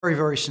Very,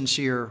 very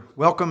sincere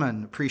welcome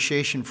and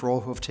appreciation for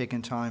all who have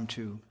taken time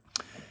to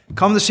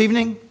come this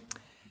evening.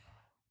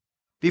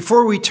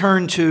 Before we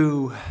turn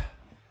to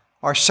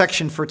our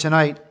section for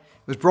tonight, it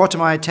was brought to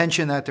my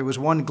attention that there was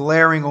one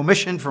glaring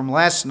omission from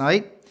last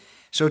night.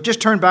 So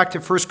just turn back to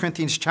 1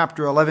 Corinthians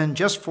chapter 11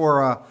 just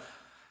for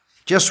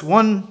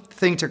one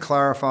thing to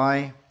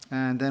clarify,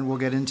 and then we'll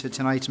get into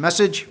tonight's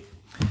message.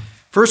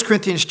 1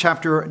 Corinthians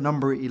chapter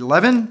number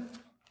 11.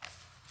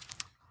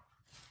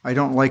 I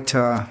don't like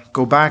to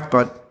go back,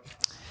 but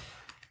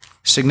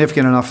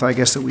significant enough, I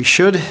guess, that we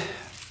should.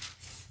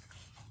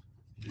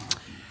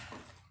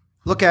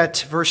 Look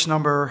at verse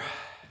number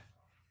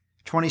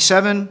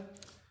 27.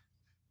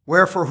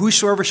 Wherefore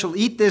whosoever shall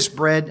eat this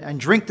bread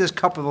and drink this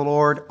cup of the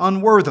Lord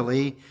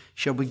unworthily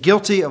shall be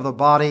guilty of the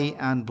body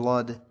and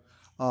blood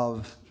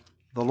of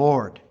the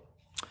Lord.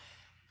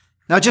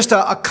 Now, just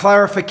a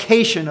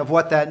clarification of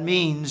what that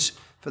means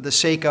for the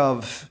sake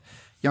of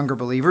younger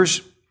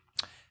believers.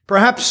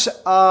 Perhaps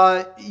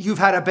you've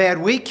had a bad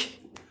week,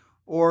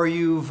 or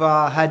you've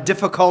had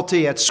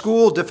difficulty at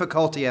school,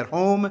 difficulty at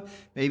home,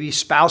 maybe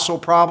spousal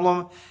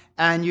problem,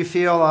 and you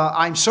feel,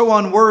 I'm so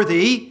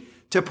unworthy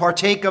to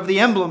partake of the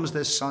emblems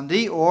this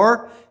Sunday.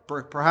 Or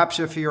perhaps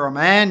if you're a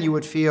man, you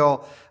would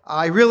feel,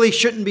 I really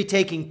shouldn't be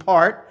taking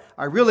part.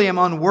 I really am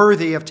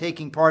unworthy of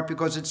taking part,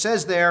 because it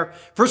says there,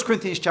 1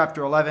 Corinthians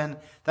chapter 11,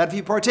 that if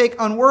you partake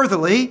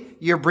unworthily,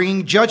 you're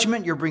bringing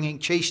judgment, you're bringing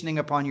chastening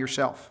upon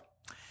yourself.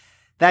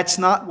 That's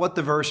not what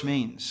the verse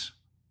means.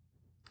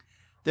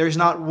 There's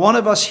not one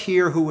of us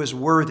here who is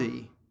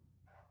worthy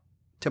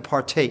to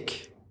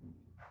partake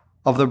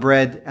of the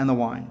bread and the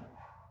wine.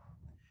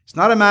 It's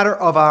not a matter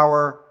of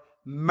our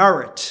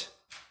merit.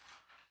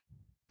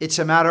 It's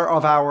a matter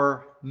of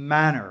our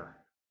manner.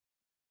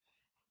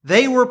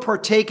 They were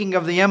partaking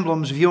of the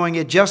emblems, viewing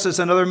it just as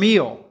another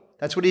meal.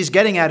 That's what he's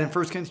getting at in 1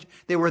 Corinthians.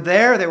 They were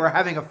there. They were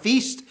having a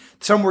feast.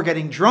 Some were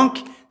getting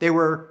drunk. They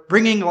were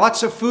bringing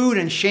lots of food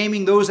and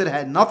shaming those that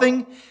had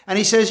nothing. And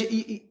he says,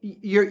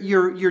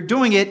 you're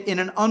doing it in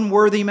an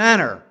unworthy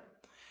manner.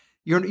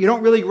 You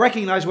don't really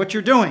recognize what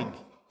you're doing.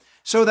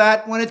 So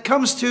that when it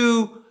comes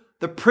to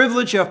the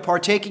privilege of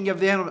partaking of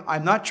the animal,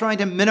 I'm not trying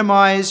to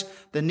minimize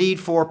the need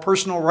for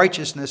personal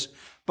righteousness,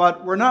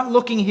 but we're not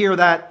looking here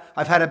that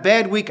I've had a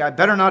bad week, I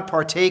better not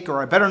partake,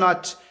 or I better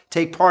not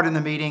take part in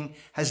the meeting.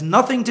 Has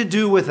nothing to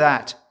do with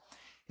that.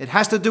 It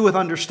has to do with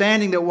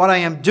understanding that what I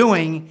am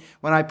doing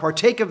when I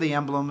partake of the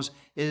emblems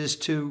is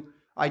to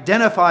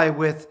identify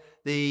with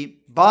the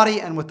body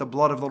and with the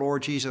blood of the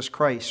Lord Jesus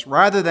Christ,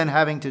 rather than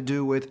having to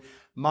do with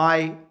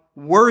my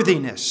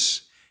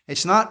worthiness.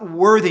 It's not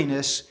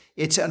worthiness,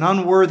 it's an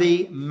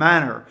unworthy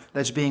manner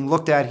that's being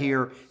looked at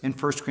here in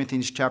 1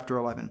 Corinthians chapter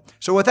 11.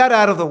 So with that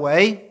out of the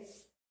way,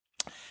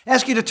 I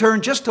ask you to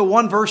turn just to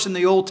one verse in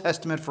the Old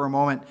Testament for a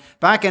moment,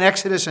 back in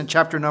Exodus and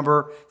chapter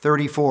number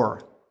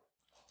 34.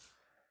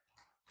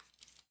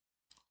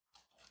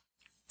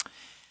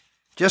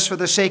 Just for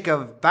the sake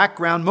of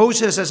background,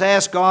 Moses has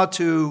asked God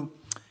to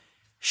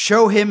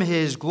show him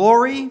his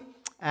glory,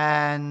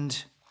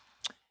 and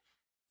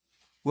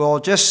we'll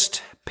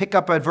just pick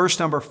up at verse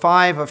number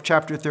 5 of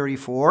chapter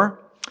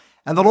 34.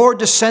 And the Lord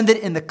descended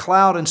in the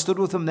cloud and stood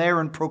with him there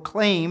and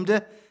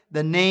proclaimed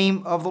the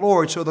name of the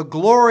Lord. So the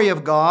glory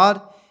of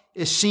God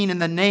is seen in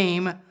the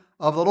name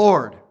of the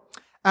Lord.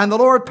 And the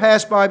Lord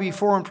passed by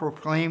before and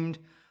proclaimed,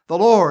 the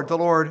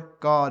Lord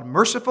God,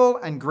 merciful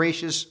and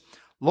gracious,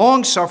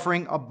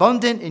 long-suffering,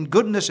 abundant in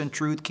goodness and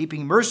truth,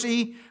 keeping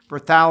mercy for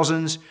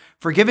thousands,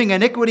 forgiving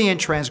iniquity and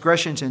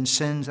transgressions and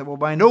sins, that will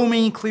by no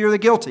means clear the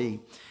guilty,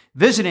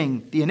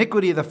 visiting the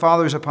iniquity of the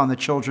fathers upon the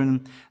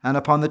children, and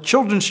upon the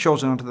children's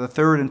children unto the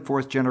third and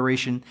fourth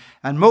generation.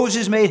 And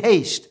Moses made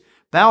haste,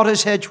 bowed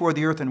his head toward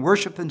the earth, and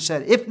worshipped, and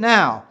said, If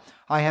now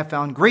I have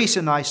found grace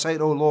in thy sight,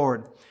 O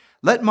Lord,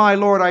 let my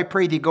Lord, I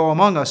pray thee, go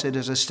among us. It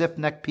is a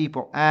stiff-necked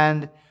people,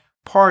 and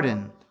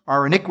pardon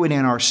our iniquity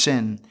and our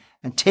sin,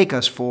 and take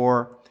us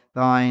for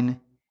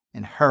thine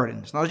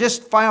inheritance. Now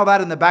just file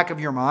that in the back of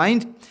your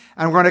mind,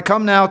 and we're going to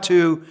come now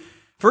to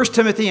 1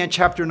 Timothy and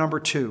chapter number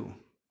 2.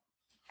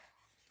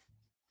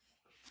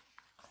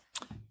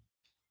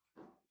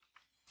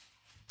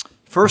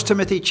 1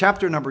 Timothy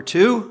chapter number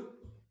 2.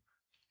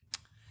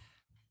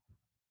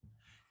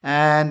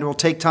 And we'll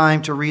take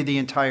time to read the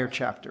entire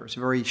chapter. It's a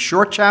very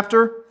short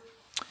chapter,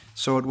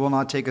 so it will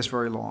not take us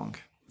very long.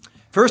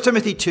 1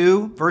 Timothy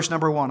 2, verse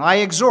number 1. I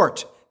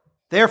exhort,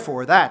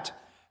 therefore, that,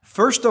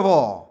 first of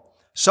all,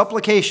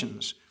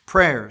 supplications,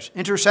 prayers,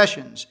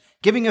 intercessions,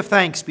 giving of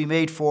thanks be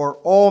made for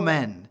all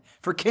men,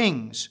 for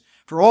kings,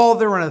 for all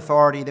that are in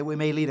authority, that we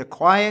may lead a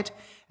quiet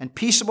and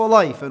peaceable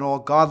life in all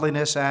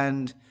godliness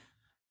and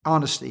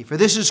honesty. For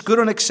this is good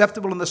and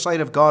acceptable in the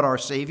sight of God our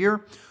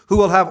Savior, who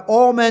will have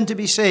all men to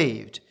be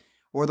saved,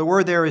 or the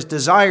word there is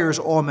desires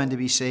all men to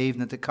be saved,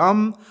 and to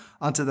come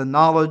unto the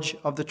knowledge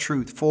of the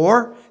truth.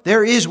 For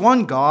there is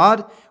one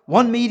God,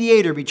 one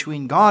mediator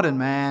between God and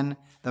man,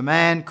 the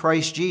man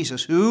Christ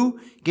Jesus, who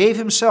gave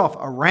himself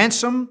a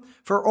ransom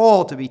for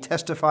all to be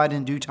testified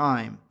in due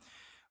time.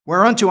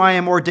 Whereunto I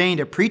am ordained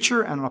a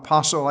preacher and an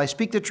apostle. I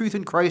speak the truth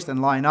in Christ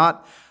and lie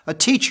not. a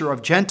teacher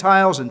of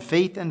Gentiles in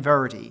faith and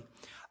verity.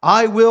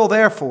 I will,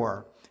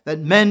 therefore, that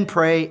men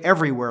pray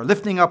everywhere,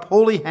 lifting up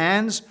holy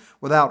hands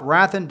without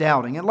wrath and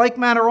doubting. In like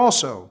manner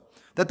also,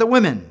 that the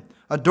women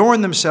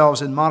adorn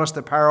themselves in modest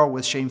apparel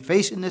with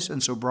shamefacedness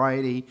and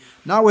sobriety,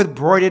 not with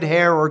broided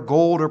hair or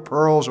gold or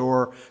pearls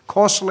or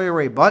costly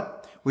array,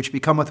 but, which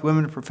becometh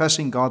women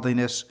professing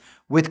godliness,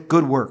 with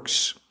good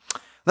works.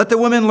 Let the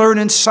women learn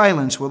in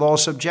silence with all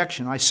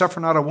subjection. I suffer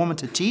not a woman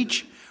to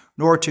teach,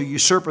 nor to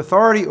usurp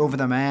authority over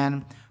the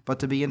man, but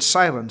to be in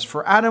silence.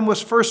 For Adam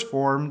was first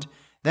formed,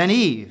 then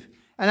Eve.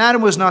 And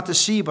Adam was not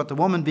deceived, but the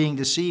woman being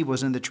deceived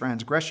was in the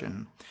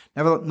transgression.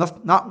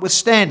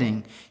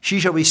 Notwithstanding, she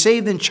shall be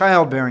saved in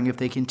childbearing if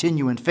they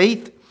continue in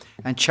faith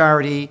and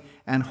charity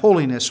and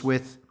holiness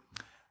with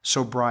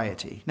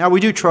sobriety. Now we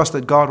do trust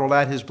that God will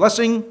add his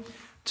blessing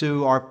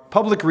to our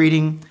public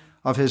reading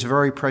of his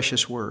very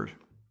precious word.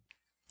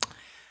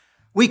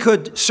 We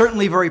could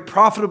certainly very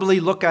profitably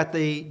look at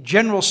the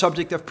general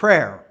subject of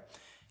prayer,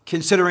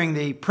 considering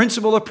the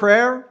principle of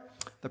prayer,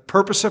 the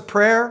purpose of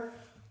prayer,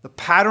 the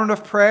pattern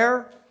of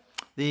prayer,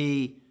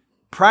 the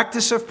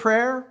practice of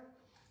prayer,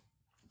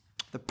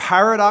 the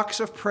paradox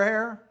of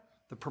prayer,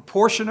 the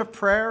proportion of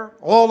prayer,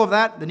 all of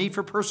that, the need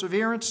for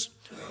perseverance,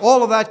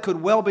 all of that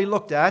could well be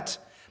looked at.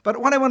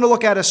 But what I want to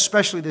look at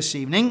especially this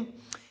evening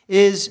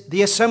is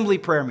the assembly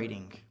prayer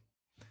meeting.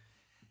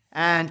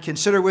 And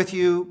consider with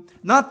you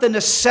not the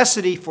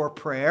necessity for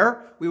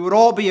prayer. We would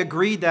all be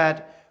agreed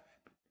that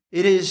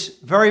it is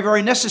very,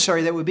 very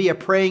necessary that we be a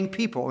praying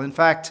people. In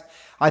fact,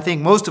 I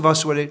think most of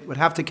us would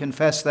have to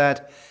confess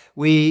that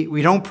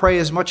we don't pray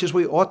as much as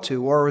we ought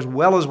to, or as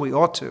well as we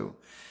ought to.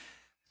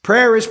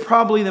 Prayer is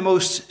probably the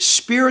most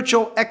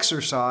spiritual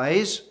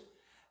exercise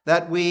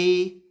that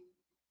we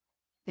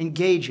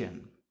engage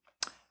in.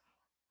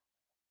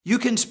 You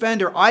can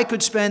spend, or I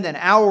could spend, an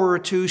hour or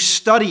two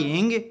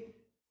studying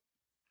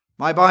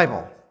my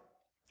Bible,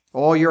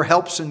 all your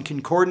helps and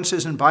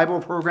concordances and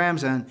Bible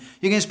programs, and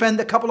you can spend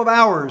a couple of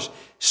hours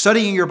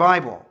studying your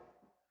Bible.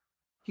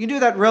 You can do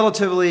that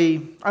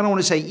relatively, I don't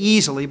want to say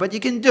easily, but you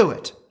can do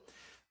it.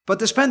 But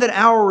to spend an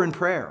hour in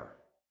prayer,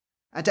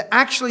 and to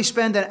actually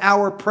spend an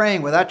hour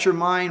praying without your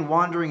mind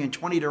wandering in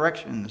 20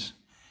 directions,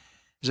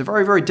 is a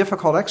very, very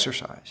difficult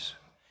exercise.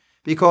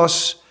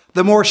 Because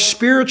the more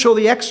spiritual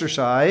the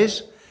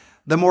exercise,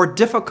 the more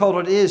difficult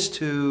it is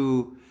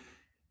to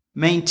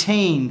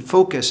maintain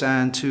focus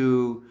and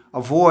to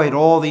avoid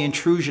all the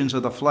intrusions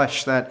of the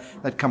flesh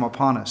that come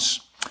upon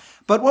us.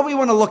 But what we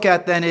want to look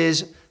at then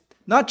is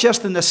not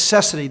just the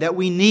necessity that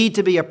we need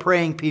to be a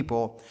praying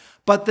people,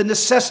 but the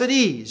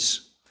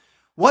necessities.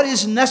 What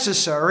is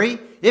necessary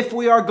if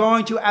we are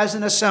going to, as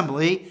an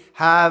assembly,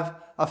 have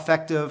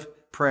effective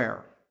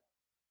prayer?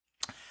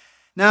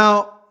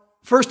 Now,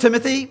 1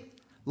 Timothy,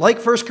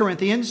 like 1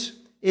 Corinthians,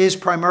 is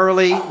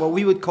primarily what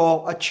we would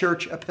call a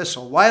church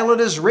epistle. While it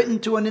is written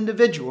to an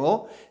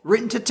individual,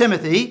 written to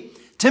Timothy,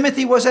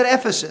 Timothy was at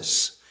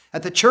Ephesus,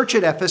 at the church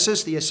at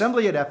Ephesus, the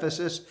assembly at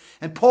Ephesus,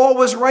 and Paul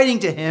was writing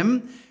to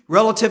him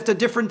relative to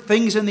different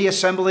things in the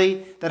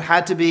assembly that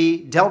had to be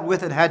dealt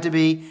with and had to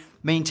be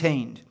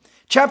maintained.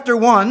 Chapter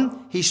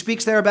 1, he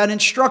speaks there about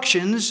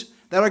instructions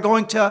that are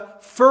going to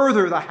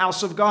further the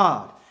house of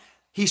God.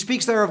 He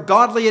speaks there of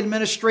godly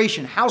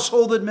administration,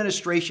 household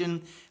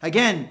administration.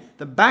 Again,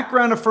 the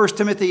background of 1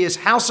 Timothy is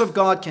house of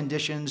God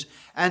conditions.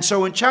 And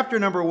so in chapter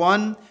number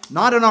 1,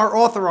 not in our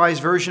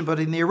authorized version, but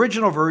in the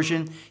original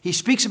version, he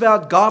speaks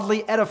about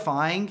godly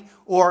edifying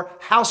or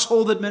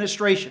household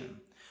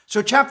administration.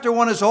 So chapter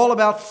 1 is all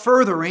about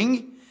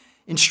furthering,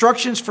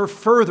 instructions for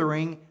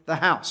furthering the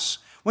house.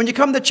 When you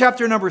come to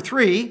chapter number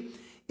 3,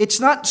 it's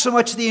not so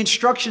much the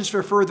instructions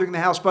for furthering the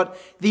house, but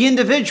the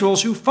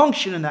individuals who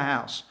function in the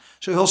house.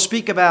 So he'll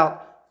speak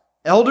about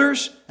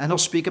elders and he'll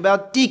speak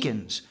about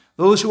deacons,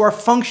 those who are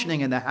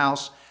functioning in the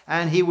house,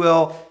 and he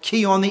will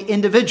key on the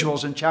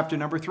individuals in chapter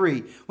number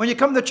 3. When you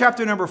come to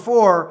chapter number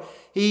 4,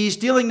 he's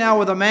dealing now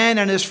with a man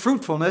and his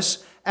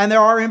fruitfulness, and there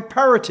are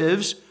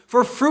imperatives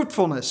for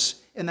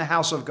fruitfulness in the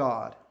house of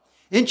God.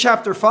 In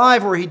chapter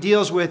 5, where he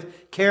deals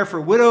with care for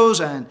widows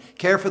and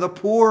care for the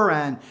poor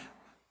and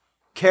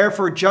care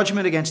for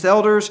judgment against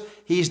elders,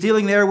 he's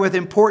dealing there with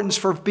importance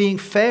for being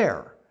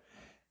fair.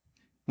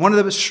 One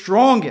of the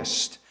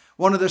strongest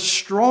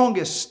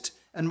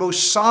and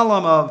most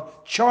solemn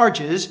of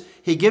charges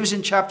he gives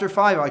in chapter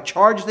 5. I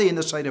charge thee in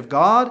the sight of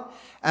God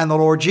and the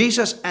Lord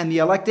Jesus and the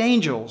elect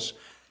angels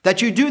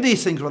that you do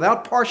these things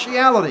without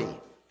partiality.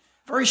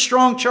 Very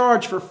strong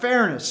charge for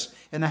fairness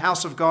in the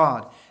house of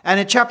God. And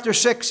in chapter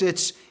 6,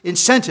 it's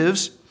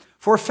incentives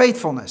for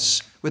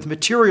faithfulness with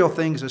material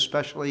things,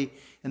 especially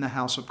in the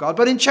house of God.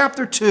 But in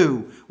chapter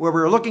 2, where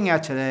we're looking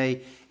at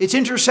today, it's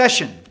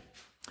intercession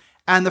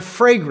and the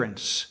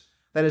fragrance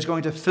that is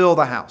going to fill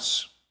the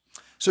house.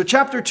 So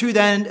chapter 2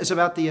 then is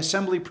about the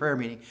assembly prayer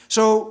meeting.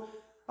 So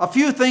a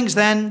few things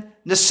then,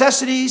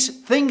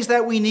 necessities, things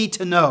that we need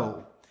to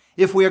know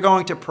if we are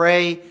going to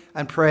pray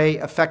and pray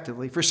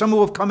effectively. For some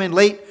who have come in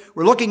late,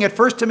 we're looking at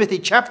 1 Timothy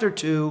chapter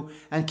 2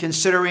 and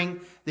considering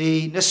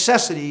the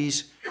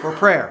necessities for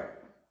prayer.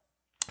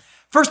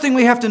 First thing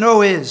we have to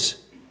know is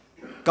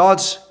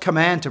God's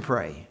command to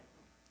pray.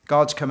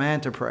 God's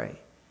command to pray.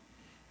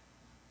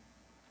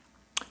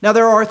 Now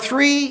there are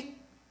three,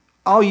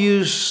 I'll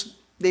use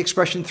the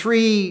expression,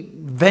 three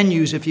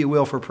venues, if you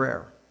will, for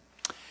prayer.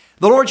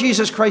 The Lord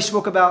Jesus Christ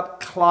spoke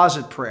about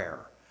closet prayer,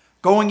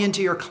 going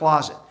into your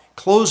closet,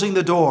 closing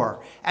the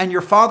door, and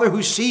your Father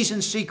who sees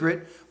in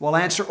secret will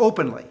answer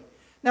openly.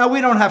 Now,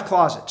 we don't have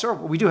closets, or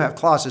we do have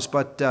closets,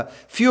 but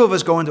few of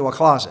us go into a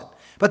closet.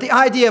 But the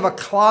idea of a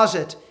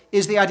closet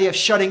is the idea of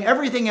shutting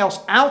everything else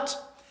out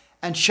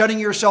and shutting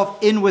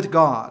yourself in with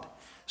God.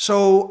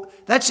 So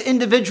that's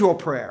individual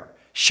prayer,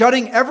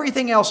 shutting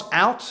everything else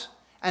out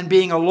and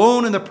being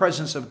alone in the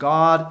presence of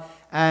God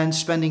and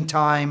spending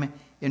time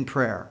in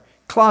prayer.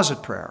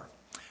 Closet prayer.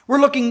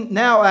 We're looking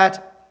now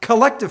at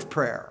collective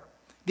prayer,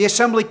 the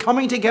assembly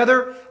coming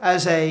together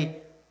as a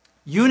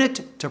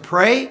unit to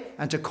pray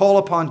and to call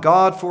upon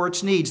God for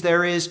its needs.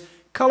 There is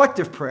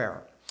collective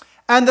prayer.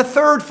 And the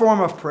third form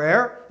of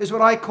prayer is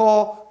what I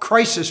call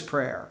crisis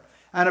prayer.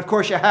 And of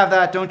course you have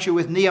that, don't you,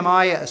 with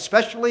Nehemiah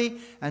especially,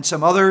 and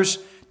some others.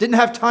 Didn't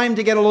have time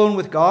to get alone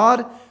with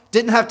God,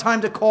 didn't have time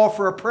to call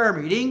for a prayer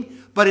meeting,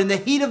 but in the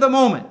heat of the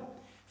moment,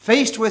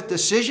 faced with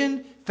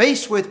decision,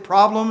 faced with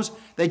problems,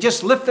 they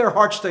just lift their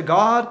hearts to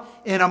God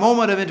in a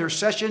moment of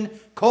intercession,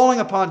 calling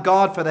upon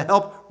God for the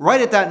help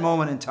right at that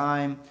moment in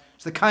time.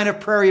 It's the kind of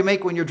prayer you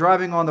make when you're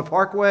driving on the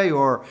parkway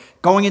or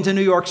going into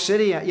New York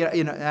City,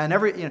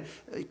 and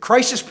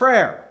crisis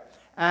prayer.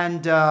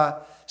 And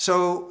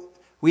so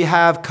we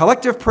have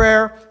collective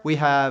prayer, we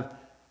have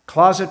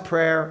closet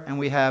prayer, and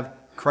we have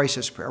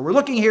crisis prayer. We're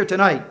looking here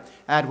tonight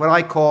at what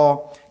I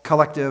call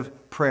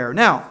collective prayer.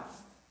 Now,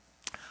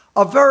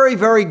 a very,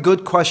 very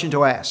good question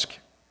to ask.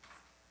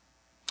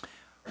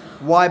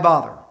 Why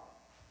bother?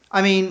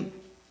 I mean,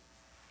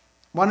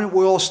 why don't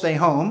we all stay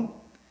home?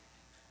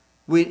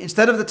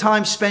 Instead of the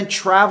time spent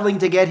traveling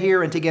to get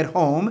here and to get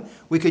home,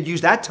 we could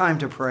use that time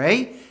to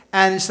pray.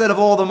 And instead of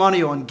all the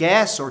money on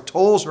gas or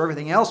tolls or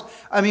everything else,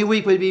 we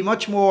would be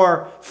much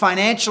more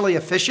financially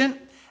efficient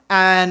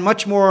and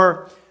much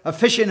more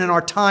efficient in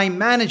our time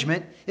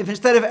management if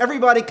instead of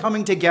everybody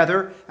coming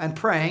together and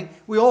praying,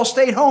 we all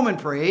stayed home and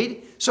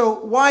prayed. So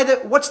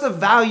what's the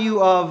value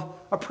of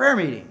a prayer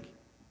meeting?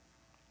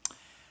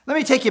 Let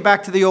me take you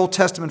back to the Old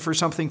Testament for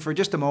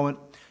just a moment.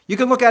 You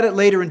can look at it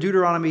later in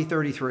Deuteronomy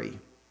 33.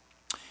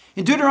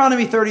 In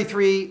Deuteronomy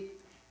 33,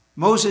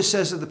 Moses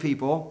says to the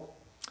people,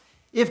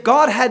 if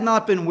God had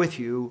not been with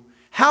you,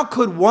 how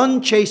could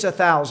one chase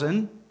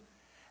 1,000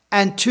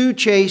 and two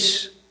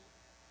chase,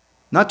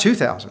 not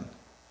 2,000,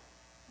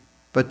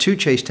 but two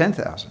chase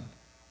 10,000?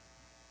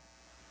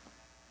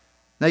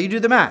 Now you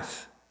do the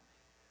math.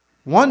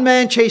 One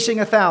man chasing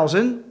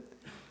 1,000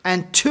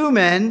 and two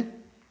men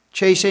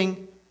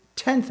chasing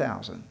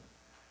 10,000.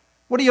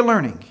 What are you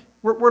learning?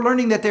 We're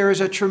learning that there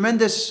is a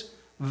tremendous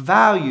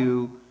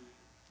value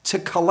to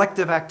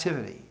collective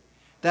activity.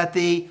 That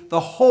the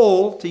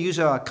whole, to use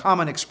a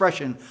common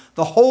expression,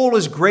 the whole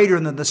is greater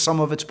than the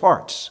sum of its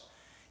parts.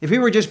 If we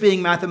were just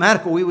being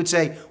mathematical, we would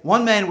say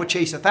one man would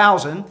chase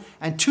 1,000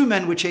 and two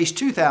men would chase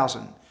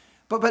 2,000.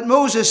 But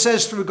Moses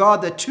says through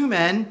God that two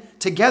men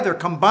together,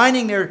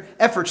 combining their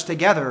efforts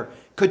together,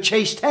 could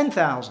chase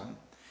 10,000.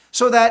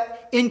 So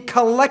that in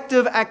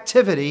collective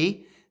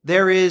activity,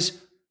 there is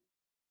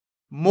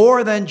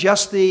more than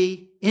just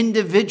the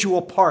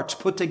individual parts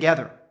put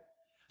together.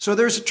 So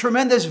there's a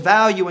tremendous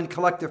value in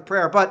collective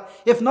prayer. But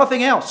if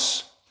nothing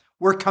else,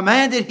 we're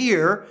commanded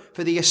here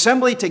for the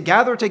assembly to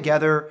gather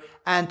together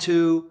and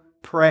to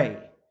pray.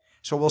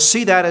 So we'll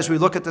see that as we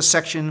look at the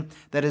section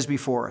that is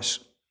before us.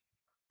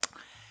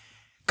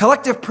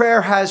 Collective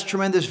prayer has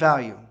tremendous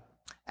value,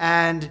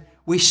 and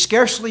we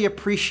scarcely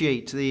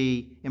appreciate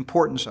the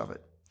importance of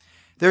it.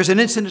 There's an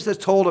incident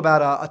that's told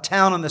about a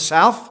town in the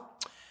south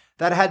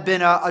that had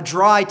been a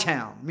dry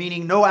town,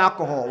 meaning no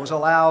alcohol was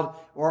allowed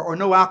or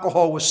no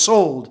alcohol was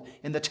sold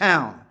in the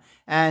town.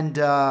 And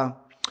a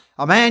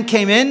man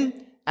came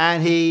in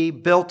and he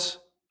built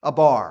a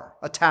bar,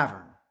 a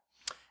tavern.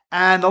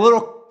 And the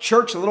little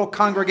church, the little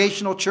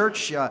congregational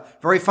church,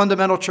 very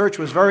fundamental church,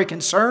 was very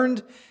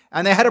concerned.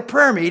 And they had a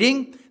prayer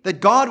meeting that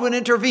God would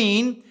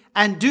intervene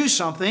and do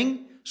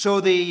something so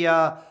the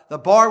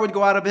bar would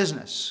go out of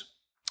business.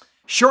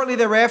 Shortly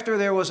thereafter,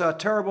 there was a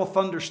terrible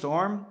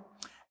thunderstorm,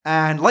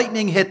 and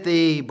lightning hit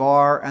the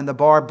bar, and the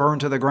bar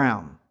burned to the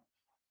ground.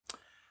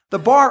 The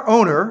bar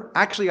owner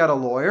actually got a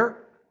lawyer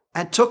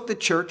and took the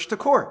church to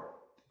court.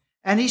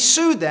 And he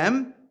sued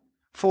them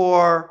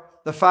for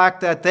the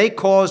fact that they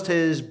caused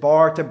his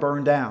bar to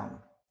burn down.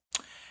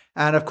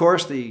 And of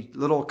course, the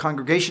little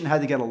congregation had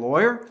to get a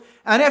lawyer.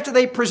 And after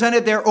they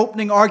presented their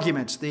opening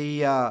arguments,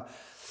 the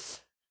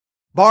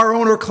bar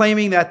owner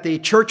claiming that the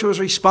church was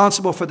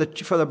responsible for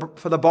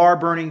the bar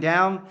burning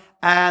down,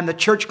 and the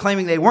church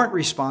claiming they weren't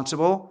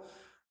responsible,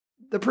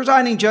 the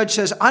presiding judge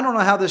says, I don't know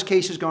how this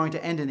case is going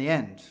to end in the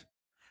end.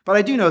 But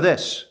I do know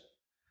this.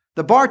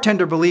 The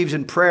bartender believes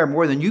in prayer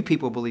more than you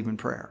people believe in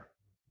prayer.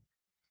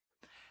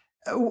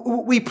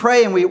 We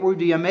pray and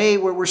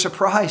we're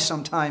surprised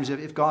sometimes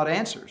if God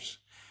answers.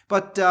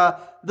 but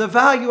the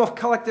value of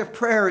collective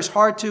prayer is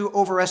hard to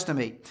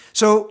overestimate.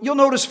 So you'll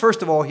notice,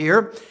 first of all,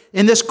 here,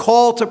 in this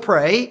call to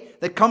pray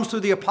that comes through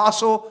the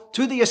apostle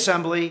to the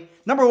assembly,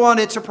 number one,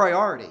 it's a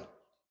priority.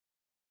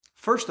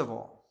 First of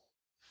all.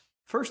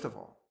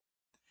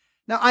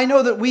 Now, I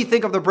know that we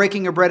think of the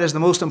breaking of bread as the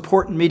most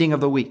important meeting of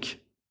the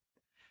week,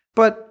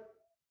 but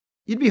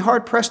you'd be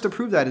hard-pressed to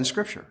prove that in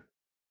Scripture.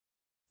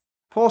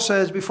 Paul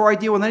says, before I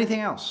deal with anything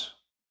else,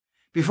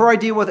 before I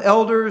deal with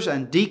elders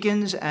and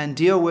deacons and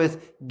deal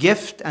with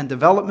gift and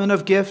development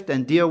of gift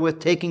and deal with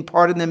taking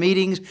part in the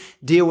meetings,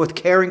 deal with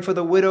caring for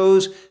the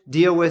widows,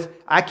 deal with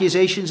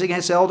accusations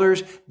against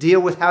elders, deal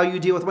with how you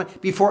deal with money,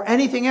 before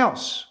anything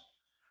else,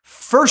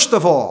 first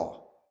of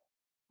all,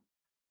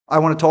 I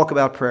want to talk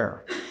about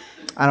prayer.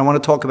 And I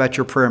want to talk about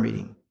your prayer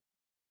meeting.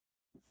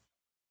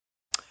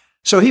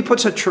 So he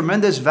puts a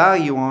tremendous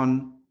value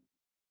on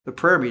the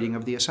prayer meeting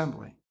of the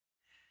assembly.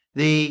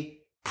 The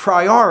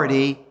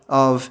priority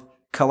of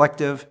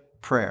collective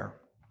prayer.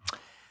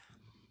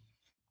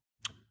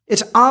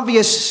 It's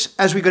obvious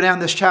as we go down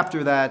this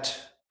chapter that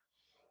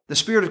the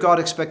Spirit of God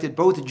expected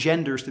both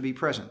genders to be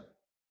present.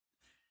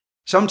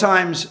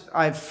 Sometimes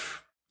I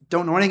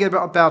don't know anything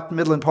about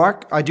Midland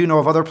Park. I do know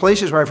of other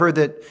places where I've heard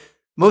that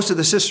most of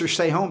the sisters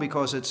stay home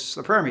because it's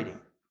the prayer meeting.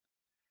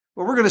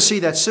 Well, we're going to see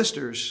that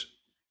sisters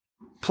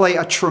play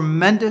a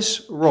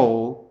tremendous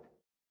role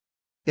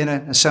in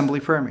an assembly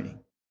prayer meeting.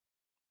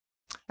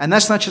 And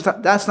that's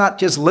not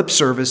just lip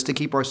service to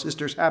keep our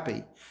sisters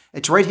happy.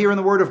 It's right here in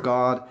the Word of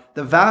God,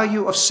 the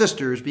value of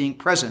sisters being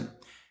present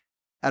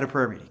at a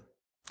prayer meeting.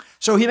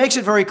 So he makes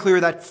it very clear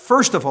that,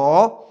 first of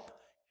all,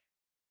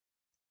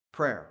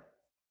 prayer.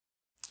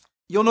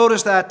 You'll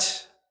notice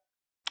that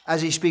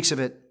as he speaks of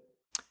it,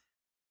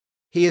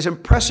 he is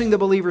impressing the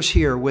believers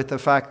here with the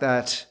fact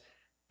that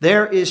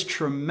there is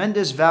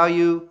tremendous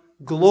value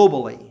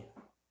globally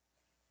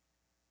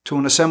to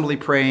an assembly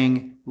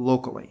praying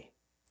locally.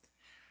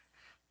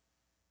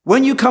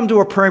 When you come to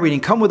a prayer meeting,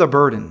 come with a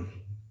burden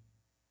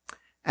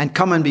and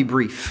come and be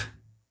brief.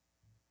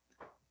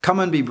 Come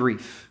and be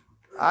brief.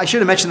 I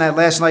should have mentioned that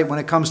last night when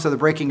it comes to the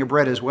breaking of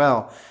bread as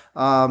well.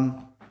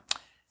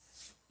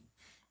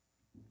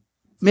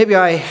 Maybe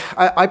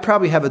I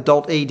probably have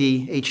adult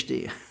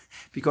ADHD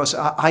because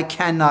I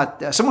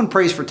cannot, someone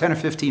prays for 10 or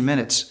 15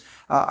 minutes.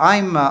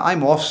 I'm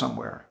off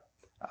somewhere.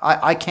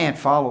 I can't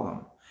follow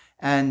them.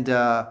 And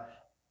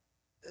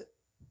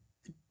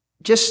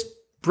just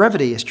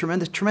brevity is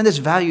tremendous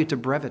value to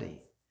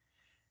brevity.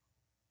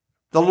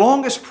 The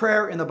longest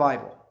prayer in the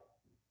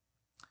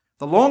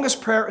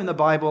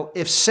Bible,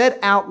 if said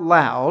out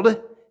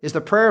loud, is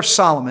the prayer of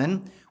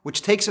Solomon,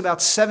 which takes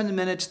about 7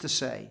 minutes to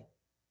say.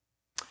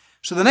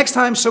 So the next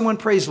time someone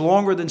prays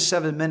longer than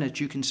 7 minutes,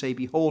 you can say,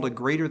 behold, a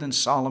greater than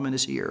Solomon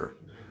is here.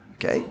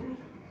 Okay?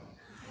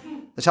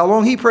 That's how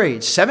long he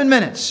prayed, 7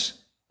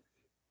 minutes,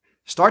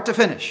 start to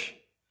finish.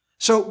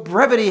 So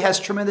brevity has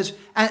tremendous,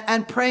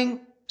 and praying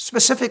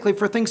specifically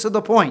for things to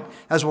the point,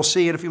 as we'll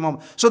see in a few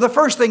moments. So the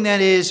first thing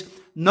then is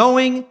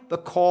knowing the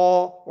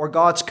call or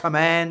God's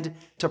command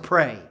to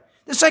pray.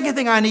 The second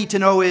thing I need to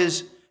know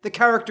is the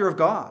character of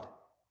God.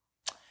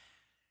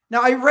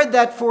 Now, I read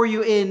that for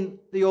you in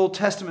the Old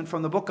Testament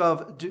from the book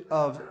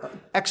of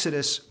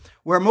Exodus,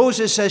 where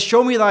Moses says,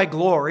 show me thy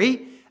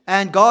glory,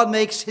 and God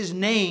makes his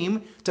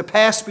name to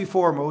pass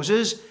before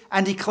Moses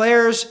and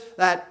declares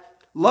that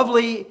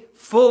lovely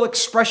full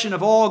expression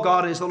of all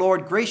God is the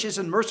Lord, gracious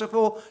and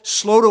merciful,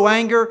 slow to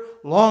anger,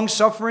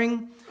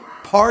 long-suffering,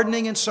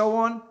 pardoning, and so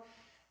on.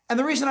 And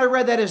the reason I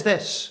read that is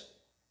this.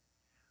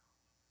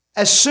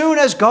 As soon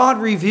as God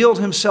revealed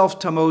himself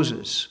to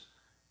Moses,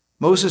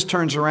 Moses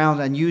turns around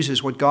and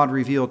uses what God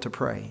revealed to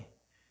pray.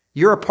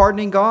 You're a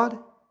pardoning God?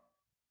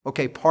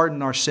 Okay,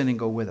 pardon our sin and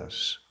go with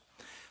us.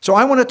 So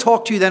I want to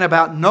talk to you then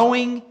about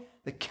knowing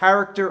the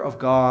character of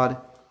God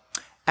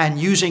and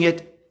using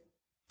it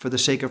for the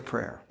sake of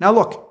prayer. Now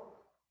look,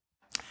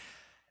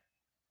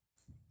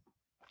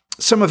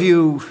 some of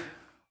you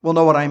will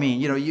know what I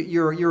mean. You know,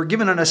 you're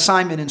given an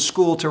assignment in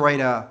school to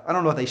write I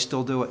don't know if they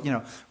still do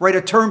it, write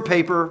a term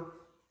paper,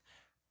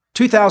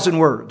 2,000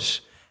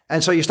 words.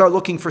 And so you start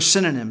looking for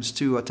synonyms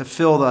to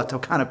to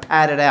kind of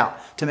pad it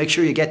out, to make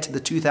sure you get to the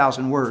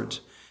 2,000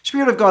 words.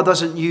 Spirit of God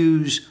doesn't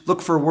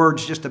look for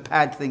words just to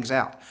pad things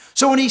out.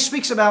 So when he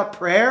speaks about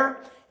prayer,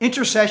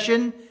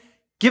 intercession,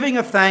 giving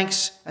of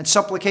thanks, and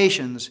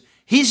supplications,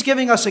 he's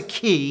giving us a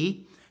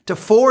key to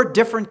four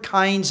different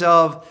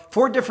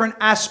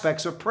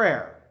aspects of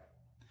prayer.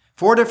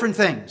 4 different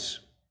things.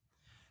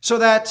 So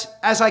that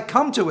as I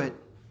come to it,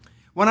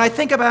 when I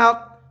think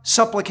about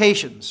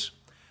supplications,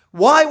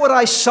 why would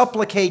I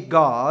supplicate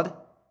God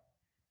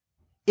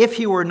if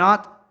he were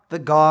not the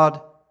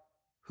God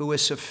who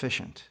is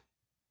sufficient?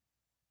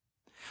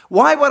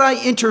 Why would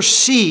I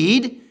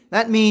intercede?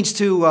 That means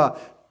to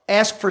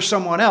ask for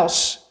someone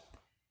else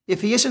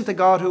if he isn't the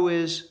God who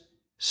is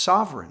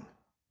sovereign.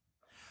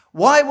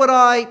 Why would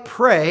I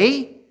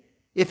pray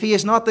if he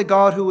is not the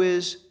God who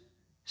is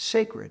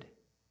sacred?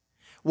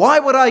 Why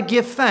would I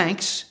give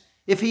thanks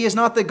if he is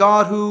not the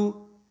God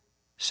who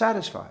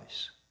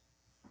satisfies?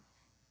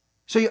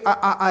 So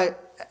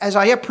as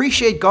I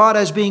appreciate God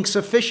as being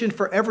sufficient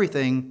for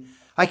everything,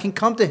 I can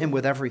come to him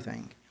with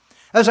everything.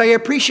 As I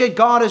appreciate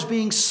God as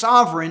being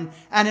sovereign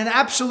and in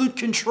absolute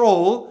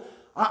control,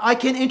 I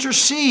can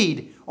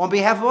intercede on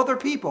behalf of other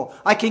people.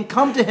 I can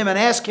come to him and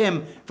ask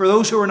him for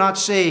those who are not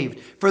saved,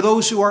 for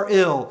those who are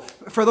ill,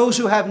 for those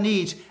who have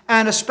needs,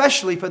 and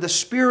especially for the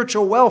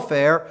spiritual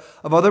welfare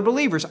of other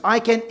believers. I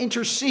can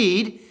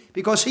intercede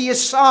because he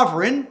is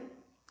sovereign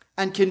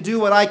and can do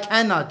what I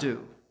cannot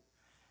do.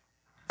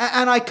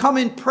 And I come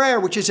in prayer,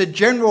 which is a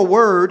general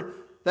word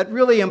that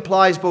really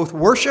implies both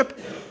worship,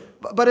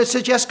 but it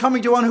suggests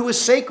coming to one who is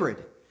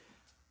sacred,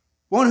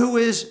 one who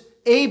is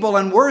able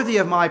and worthy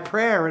of my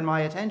prayer and my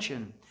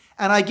attention.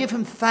 And I give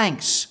him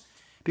thanks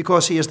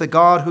because he is the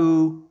God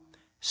who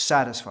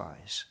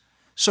satisfies.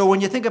 So when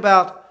you think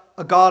about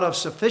a God of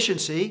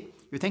sufficiency,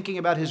 you're thinking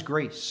about his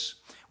grace.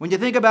 When you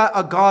think about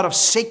a God of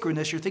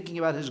sacredness, you're thinking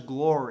about his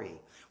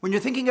glory. When you're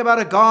thinking about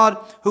a God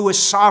who is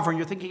sovereign,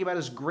 you're thinking about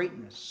his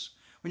greatness.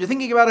 When you're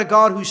thinking about a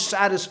God who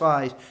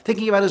satisfies,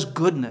 thinking about his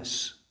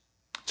goodness.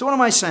 So what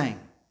am I saying?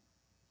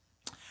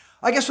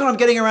 I guess what I'm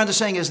getting around to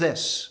saying is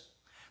this.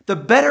 The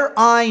better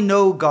I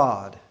know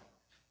God,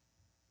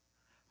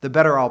 the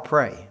better I'll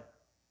pray.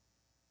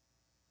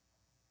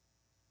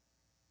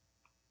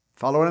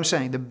 Follow what I'm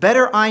saying? The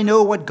better I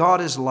know what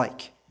God is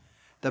like,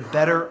 the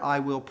better I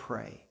will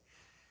pray.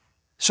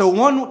 So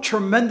one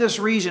tremendous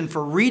reason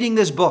for reading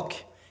this book,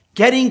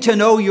 getting to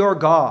know your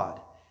God,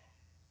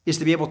 is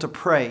to be able to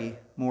pray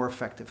more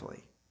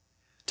effectively.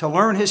 To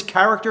learn his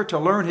character, to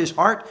learn his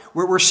heart.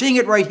 We're seeing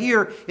it right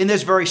here in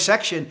this very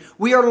section.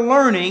 We are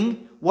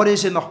learning what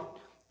is in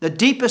the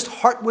deepest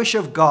heart wish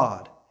of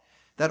God,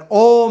 that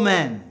all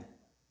men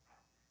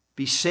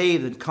be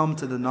saved and come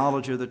to the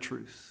knowledge of the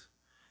truth.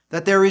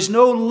 That there is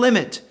no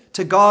limit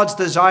to God's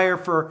desire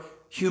for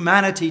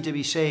humanity to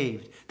be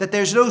saved. That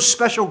there's no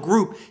special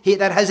group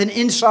that has an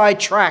inside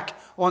track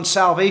on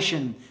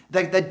salvation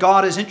that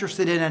God is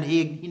interested in and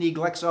he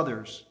neglects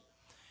others.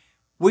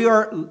 We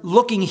are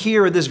looking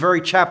here in this very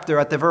chapter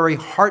at the very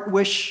heart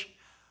wish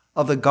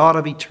of the God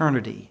of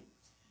eternity.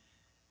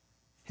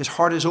 His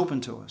heart is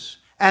open to us.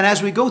 And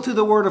as we go through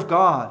the Word of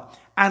God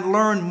and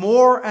learn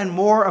more and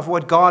more of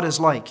what God is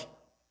like,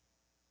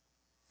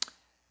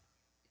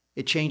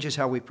 it changes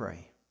how we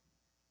pray.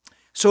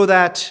 So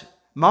that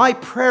my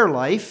prayer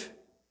life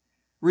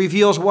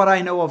reveals what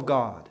I know of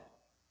God.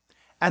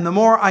 And the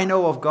more I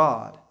know of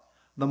God,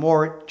 the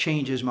more it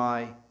changes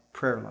my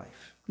prayer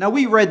life. Now,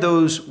 we read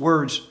those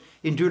words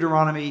in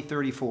Deuteronomy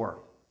 34.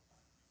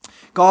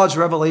 God's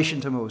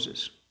revelation to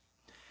Moses.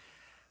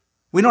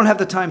 We don't have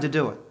the time to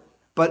do it,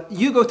 but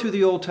you go through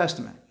the Old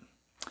Testament.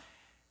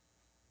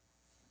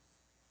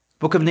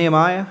 Book of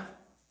Nehemiah,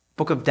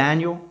 book of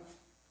Daniel,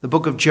 the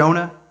book of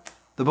Jonah,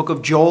 the book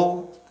of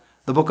Joel,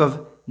 the book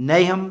of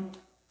Nahum,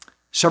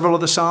 several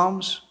of the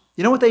Psalms.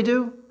 You know what they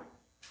do?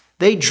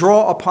 They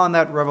draw upon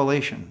that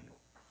revelation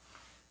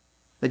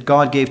that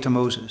God gave to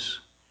Moses,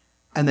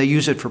 and they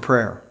use it for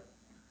prayer.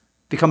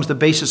 It becomes the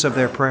basis of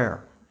their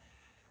prayer.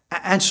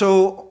 And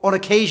so on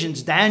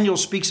occasions, Daniel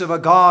speaks of a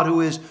God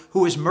who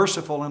is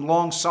merciful and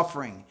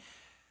long-suffering.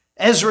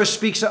 Ezra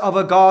speaks of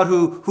a God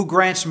who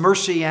grants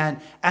mercy and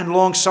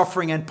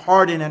long-suffering and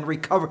pardon and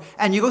recover.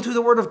 And you go through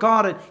the Word of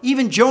God, and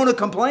even Jonah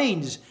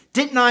complains,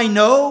 "Didn't I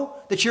know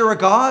that you're a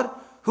God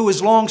who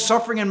is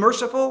long-suffering and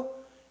merciful,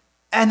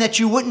 and that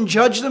you wouldn't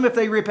judge them if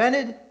they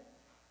repented?"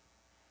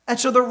 And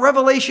so the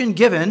revelation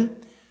given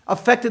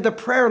affected the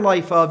prayer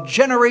life of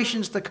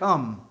generations to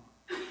come.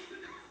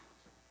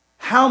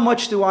 How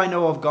much do I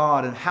know of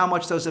God, and how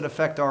much does it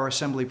affect our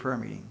assembly prayer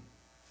meeting?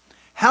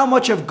 How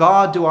much of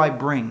God do I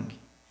bring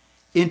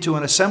into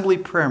an assembly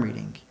prayer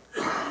meeting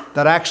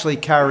that actually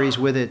carries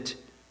with it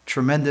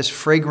tremendous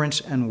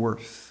fragrance and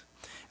worth?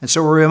 And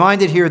so we're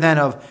reminded here then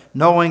of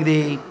knowing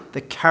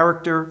the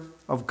character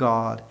of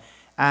God.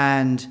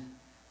 And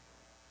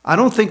I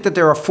don't think that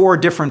there are 4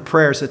 different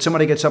prayers, that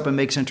somebody gets up and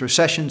makes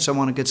intercession,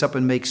 someone gets up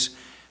and makes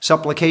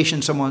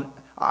supplication,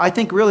 I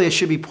think really it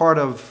should be part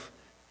of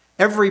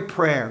every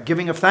prayer.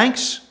 Giving of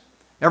thanks,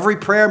 every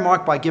prayer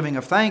marked by giving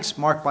of thanks,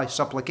 marked by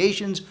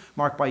supplications,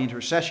 marked by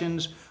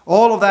intercessions,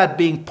 all of that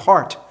being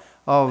part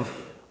of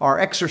our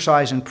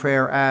exercise in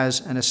prayer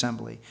as an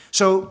assembly.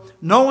 So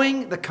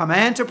knowing the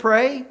command to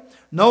pray,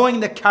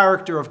 knowing the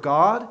character of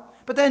God,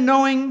 but then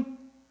knowing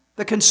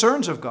the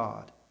concerns of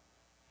God.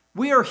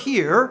 We are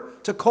here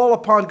to call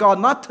upon God,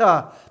 not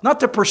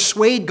to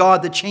persuade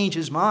God to change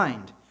his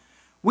mind.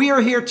 We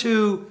are here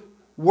to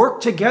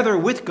work together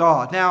with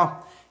God.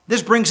 Now,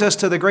 this brings us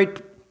to the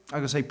great,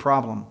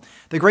 problem,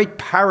 the great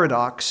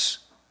paradox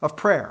of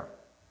prayer.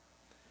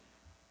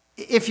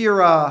 If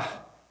you're a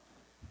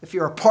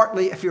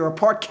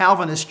part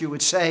Calvinist, you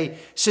would say,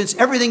 since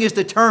everything is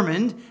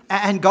determined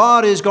and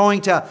God is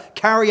going to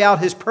carry out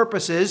his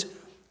purposes,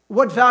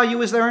 what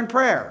value is there in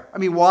prayer? I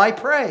mean, why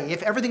pray?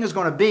 If everything is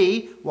going to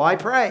be, why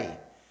pray?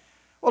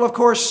 Well, of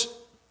course,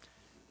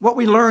 what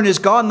we learn is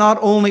God not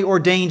only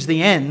ordains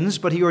the ends,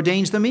 but he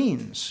ordains the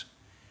means.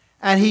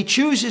 And he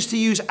chooses to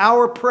use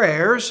our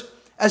prayers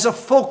as a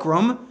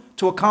fulcrum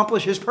to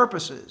accomplish his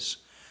purposes.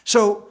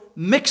 So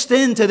mixed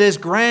into this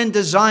grand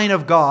design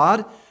of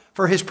God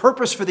for his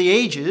purpose for the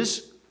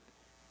ages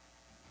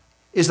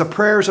is the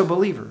prayers of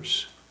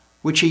believers,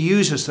 which he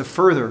uses to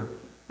further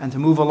and to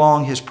move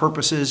along his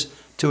purposes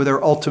to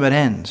their ultimate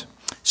end.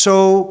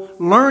 So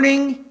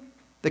learning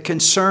the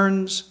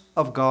concerns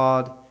of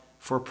God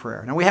for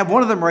prayer. Now we have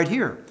one of them right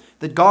here,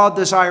 that God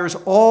desires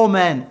all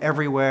men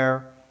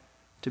everywhere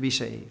to be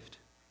saved.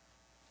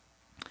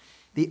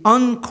 The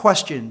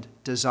unquestioned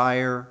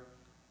desire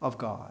of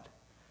God.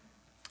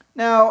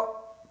 Now,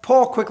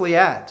 Paul quickly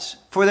adds,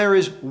 for there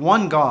is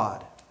one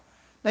God.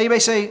 Now you may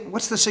say,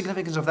 what's the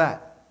significance of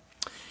that?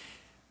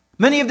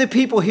 Many of the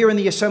people here in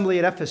the assembly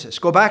at Ephesus,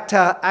 go back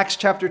to Acts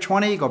chapter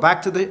 20, go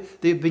back to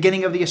the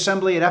beginning of the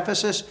assembly at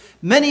Ephesus.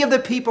 Many of the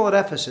people at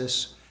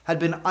Ephesus had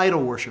been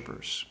idol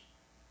worshippers.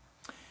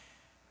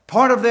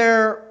 Part of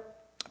their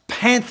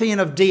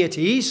pantheon of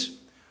deities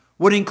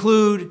would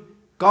include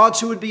gods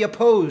who would be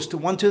opposed to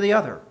one to the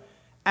other.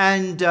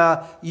 And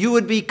you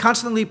would be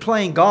constantly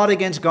playing God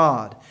against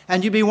God.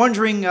 And you'd be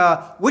wondering,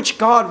 which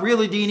God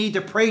really do you need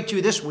to pray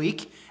to this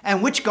week?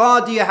 And which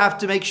God do you have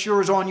to make sure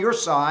is on your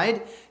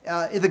side?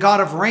 The God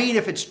of rain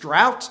if it's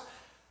drought?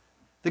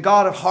 The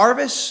God of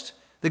harvest?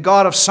 The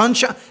God of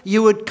sunshine?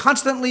 You would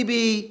constantly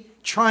be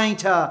trying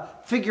to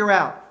figure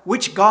out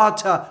which God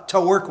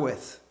to work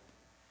with.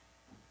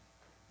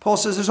 Paul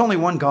says there's only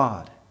one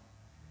God.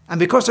 And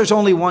because there's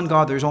only one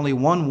God, there's only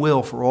one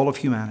will for all of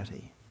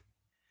humanity.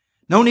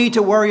 No need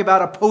to worry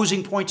about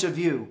opposing points of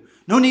view.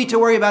 No need to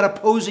worry about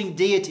opposing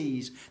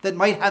deities that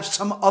might have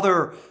some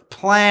other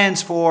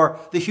plans for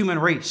the human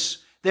race.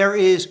 There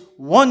is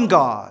one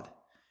God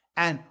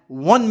and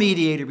one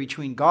mediator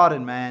between God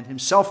and man,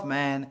 himself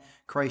man,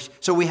 Christ.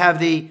 So we have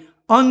the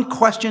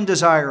unquestioned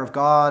desire of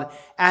God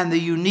and the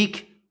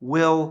unique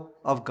will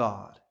of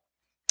God.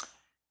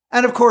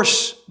 And of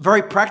course,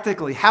 very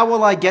practically, how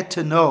will I get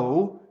to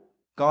know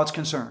God's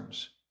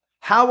concerns?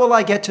 How will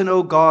I get to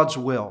know God's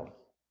will?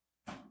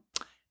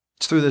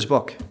 It's through this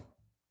book.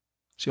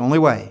 It's the only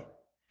way.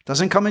 It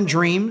doesn't come in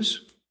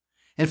dreams.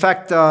 In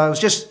fact, it was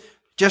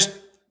just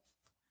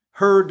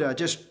heard,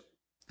 this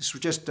was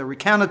just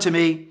recounted to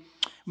me.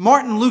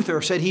 Martin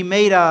Luther said he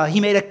made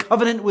a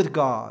covenant with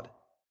God.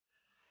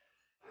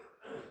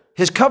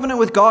 His covenant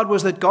with God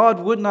was that God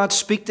would not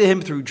speak to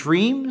him through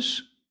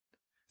dreams,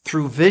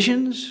 through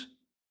visions,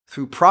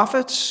 through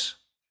prophets,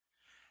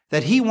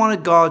 that he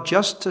wanted God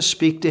just to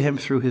speak to him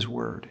through his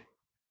word.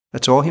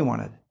 That's all he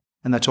wanted,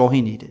 and that's all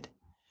he needed.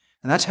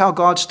 And that's how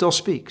God still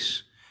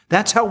speaks.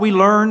 That's how we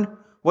learn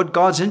what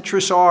God's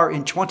interests are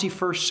in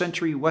 21st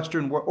century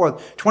Western or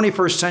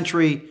 21st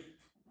century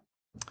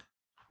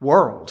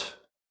world.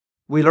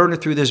 We learn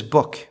it through this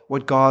book,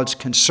 what God's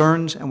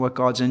concerns and what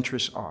God's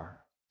interests are.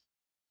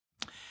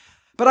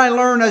 But I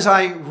learn as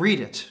I read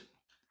it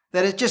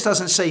that it just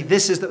doesn't say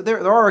this is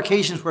there are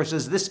occasions where it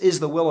says this is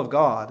the will of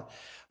God.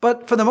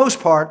 But for the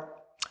most part,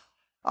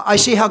 I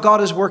see how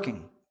God is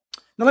working.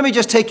 Now let me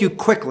just take you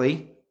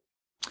quickly,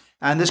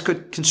 and this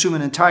could consume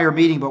an entire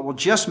meeting, but we'll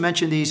just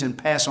mention these and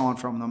pass on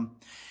from them.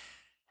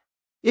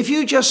 If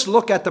you just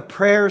look at the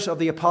prayers of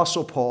the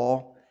Apostle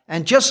Paul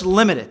and just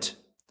limit it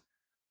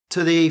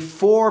to the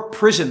 4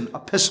 prison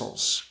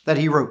epistles that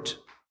he wrote,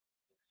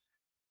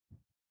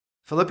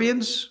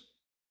 Philippians,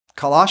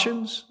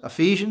 Colossians,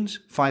 Ephesians,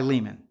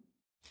 Philemon.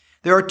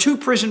 There are 2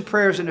 prison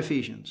prayers in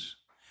Ephesians.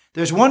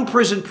 There's 1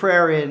 prison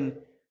prayer in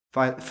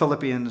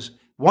Philippians,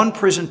 1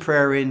 prison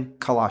prayer in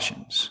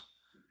Colossians.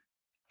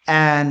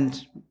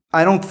 And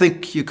I don't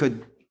think you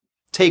could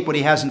take what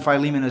he has in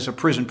Philemon as a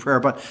prison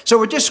prayer. So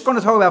we're just going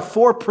to talk about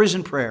 4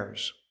 prison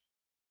prayers.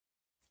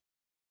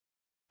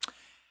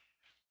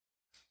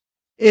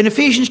 In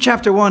Ephesians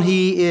chapter 1,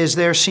 he is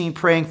there seen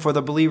praying for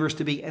the believers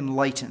to be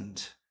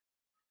enlightened,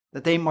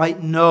 that they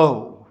might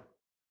know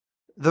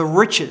the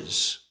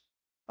riches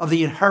of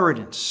the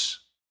inheritance.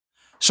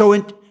 So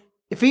in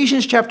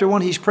Ephesians chapter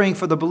 1, he's praying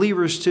for the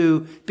believers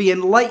to be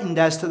enlightened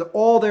as to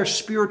all their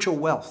spiritual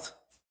wealth.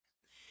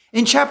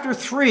 In chapter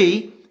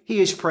 3,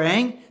 he is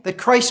praying that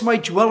Christ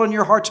might dwell in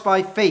your hearts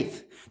by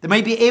faith, that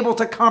may be able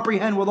to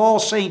comprehend with all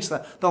saints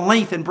the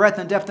length and breadth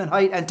and depth and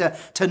height, and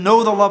to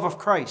know the love of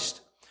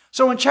Christ.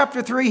 So in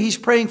chapter 3, he's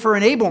praying for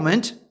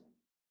enablement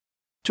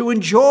to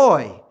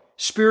enjoy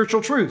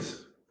spiritual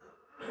truth.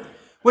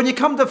 When you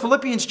come to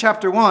Philippians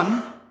chapter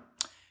 1,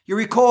 you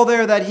recall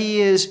there that he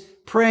is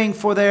praying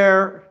for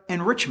their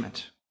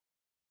enrichment.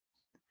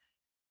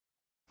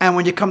 And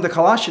when you come to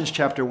Colossians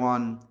chapter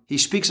 1, he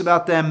speaks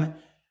about them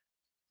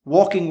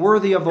walking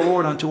worthy of the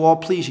Lord unto all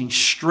pleasing,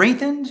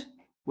 strengthened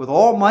with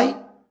all might,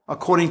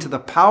 according to the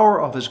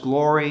power of his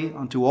glory,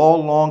 unto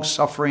all long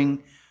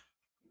suffering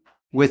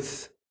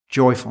with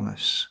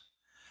joyfulness.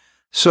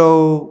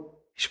 So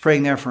he's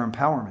praying there for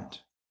empowerment.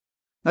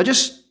 Now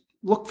just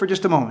look for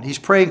just a moment. He's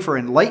praying for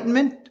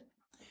enlightenment.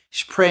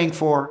 He's praying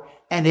for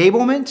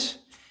enablement.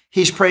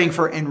 He's praying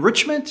for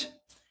enrichment.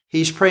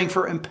 He's praying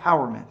for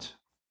empowerment.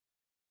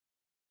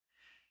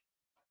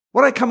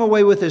 What I come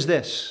away with is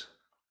this.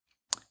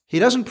 He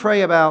doesn't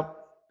pray about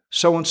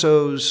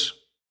so-and-so's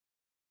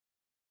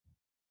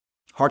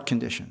heart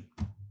condition.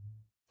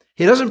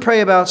 He doesn't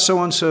pray about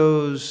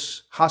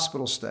so-and-so's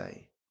hospital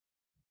stay.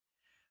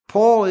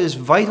 Paul is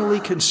vitally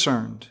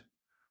concerned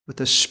with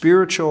the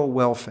spiritual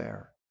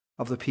welfare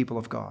of the people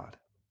of God.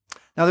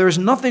 Now, there is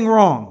nothing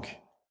wrong.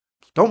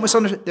 Don't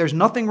misunderstand. There's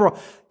nothing wrong.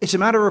 It's a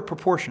matter of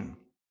proportion.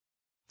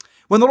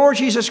 When the Lord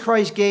Jesus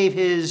Christ gave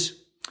his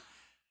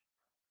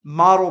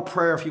model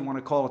prayer, if you want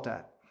to call it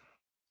that,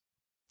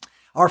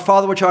 Our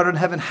Father which art in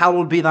heaven,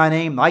 hallowed be thy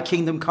name. Thy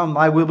kingdom come,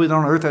 thy will be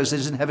done on earth as it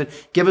is in heaven.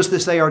 Give us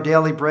this day our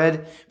daily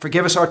bread.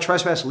 Forgive us our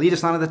trespass. Lead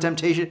us not into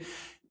temptation.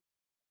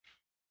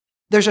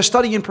 There's a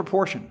study in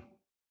proportion.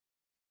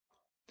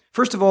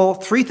 First of all,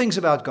 3 things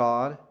about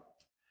God,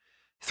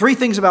 3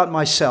 things about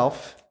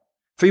myself,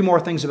 3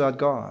 more things about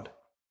God.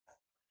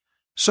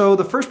 So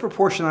the first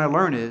proportion I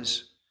learn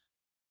is,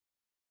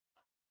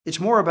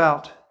 it's more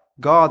about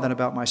God than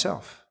about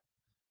myself.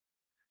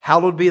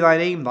 Hallowed be thy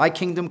name, thy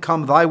kingdom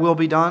come, thy will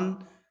be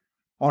done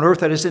on earth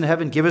that is in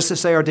heaven. Give us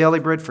this day our daily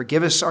bread.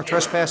 Forgive us our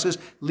trespasses.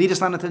 Lead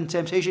us not into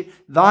temptation.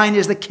 Thine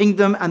is the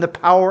kingdom and the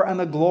power and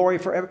the glory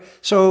forever.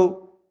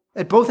 So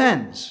at both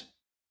ends,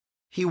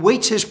 he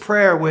weights his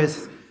prayer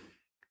with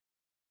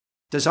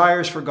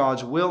desires for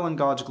God's will and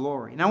God's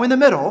glory. Now in the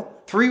middle,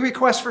 3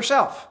 requests for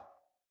self.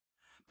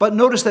 But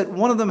notice that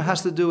one of them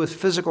has to do with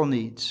physical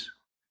needs.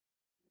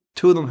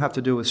 2 of them have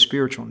to do with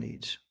spiritual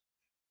needs.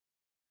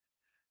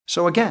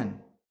 So again,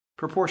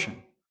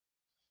 proportion.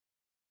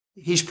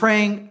 He's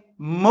praying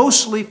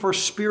mostly for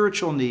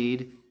spiritual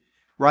need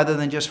rather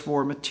than just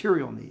for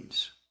material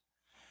needs.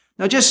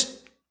 Now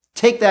just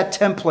take that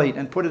template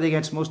and put it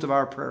against most of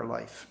our prayer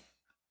life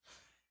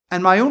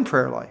and my own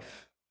prayer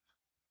life.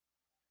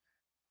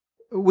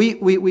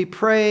 We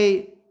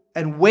pray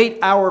and weight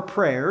our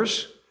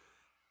prayers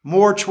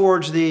more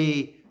towards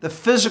the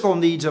physical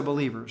needs of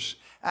believers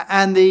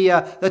and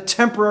the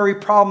temporary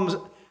problems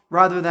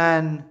rather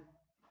than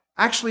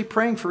actually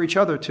praying for each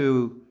other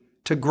to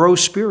grow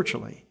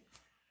spiritually,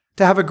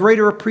 to have a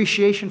greater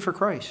appreciation for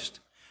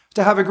Christ,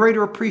 to have a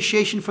greater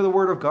appreciation for the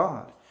Word of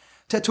God,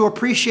 to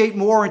appreciate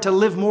more and to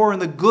live more in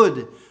the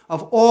good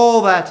of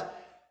all that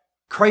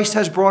Christ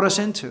has brought us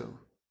into.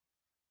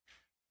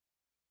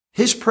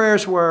 His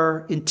prayers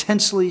were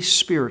intensely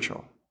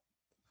spiritual.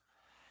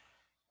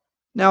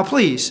 Now,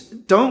 please,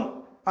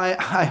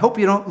 I hope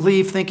you don't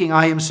leave thinking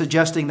I am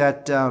suggesting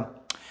that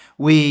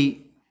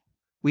we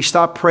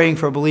stop praying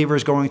for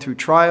believers going through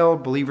trial,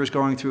 believers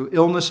going through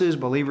illnesses,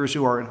 believers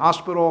who are in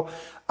hospital.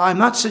 I'm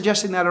not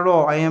suggesting that at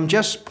all. I am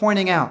just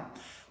pointing out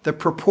the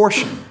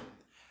proportion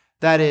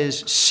that is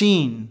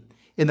seen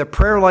in the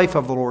prayer life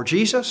of the Lord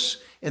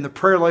Jesus, in the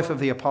prayer life of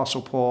the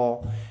Apostle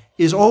Paul,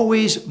 is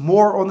always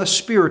more on the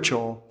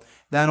spiritual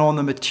than on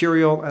the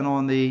material and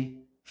on the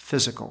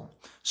physical.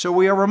 So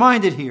we are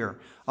reminded here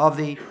of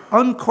the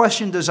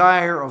unquestioned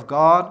desire of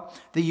God,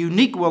 the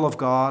unique will of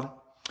God.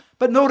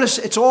 But notice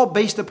it's all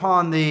based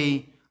upon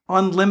the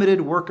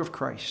unlimited work of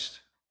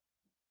Christ.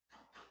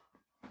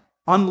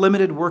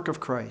 Unlimited work of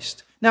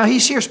Christ. Now,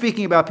 he's here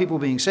speaking about people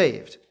being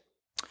saved.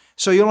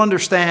 So you'll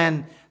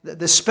understand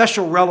the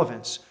special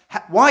relevance.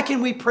 Why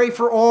can we pray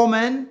for all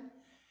men?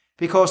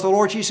 Because the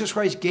Lord Jesus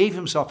Christ gave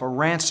himself a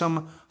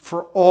ransom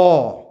for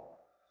all.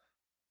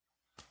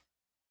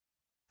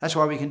 That's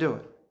why we can do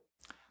it.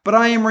 But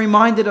I am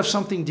reminded of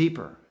something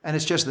deeper, and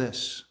it's just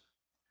this.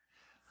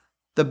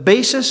 The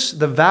basis,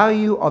 the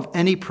value of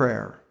any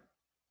prayer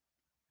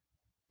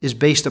is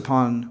based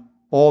upon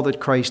all that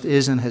Christ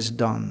is and has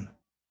done.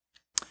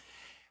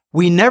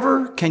 We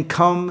never can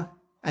come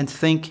and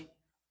think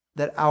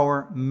that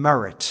our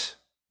merit,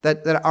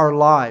 that our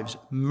lives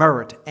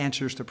merit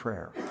answers to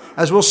prayer.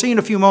 As we'll see in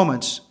a few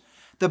moments,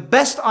 the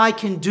best I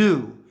can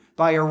do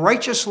by a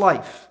righteous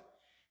life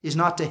is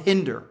not to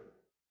hinder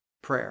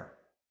prayer.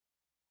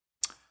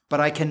 But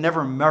I can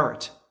never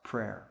merit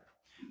prayer.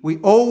 We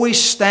always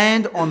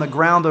stand on the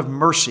ground of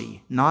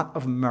mercy, not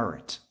of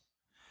merit.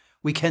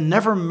 We can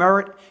never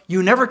merit.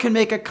 You never can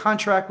make a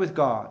contract with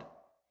God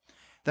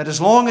that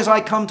as long as I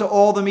come to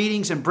all the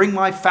meetings and bring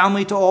my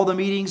family to all the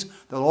meetings,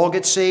 they'll all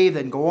get saved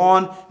and go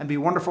on and be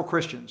wonderful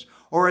Christians.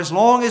 Or as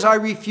long as I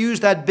refuse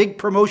that big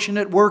promotion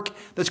at work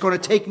that's going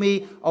to take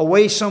me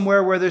away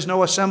somewhere where there's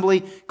no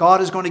assembly,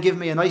 God is going to give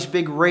me a nice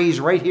big raise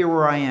right here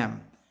where I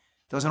am.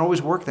 It doesn't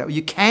always work that way.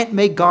 You can't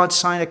make God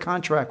sign a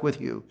contract with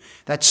you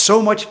that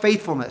so much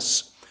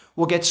faithfulness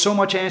will get so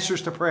much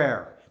answers to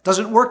prayer. It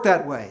doesn't work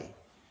that way.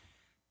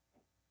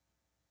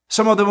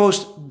 Some of the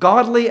most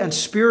godly and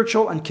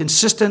spiritual and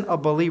consistent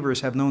of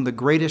believers have known the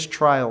greatest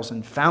trials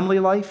in family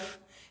life,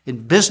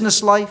 in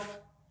business life,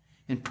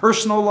 in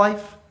personal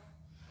life.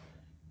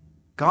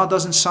 God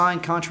doesn't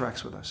sign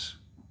contracts with us.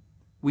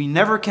 We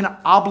never can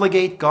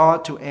obligate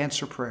God to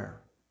answer prayer.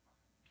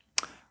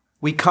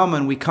 We come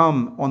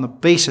on the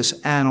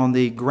basis and on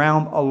the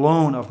ground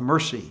alone of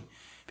mercy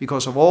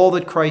because of all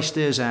that Christ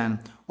is and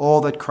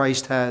all that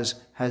Christ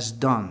has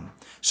done.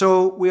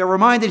 So we are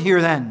reminded here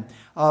then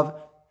of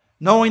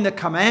knowing the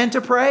command to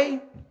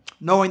pray,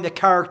 knowing the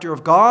character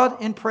of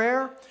God in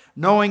prayer,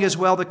 knowing as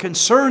well the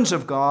concerns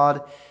of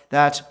God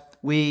that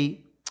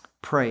we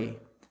pray,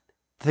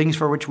 things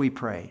for which we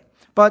pray.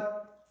 But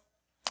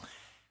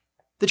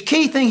the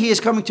key thing he is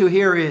coming to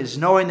here is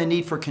knowing the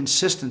need for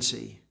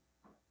consistency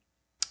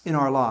in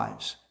our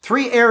lives.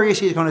 3 areas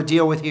he's going to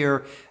deal with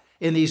here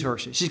in these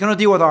verses. He's going to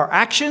deal with our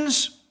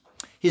actions,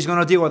 he's going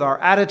to deal with our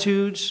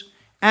attitudes,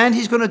 and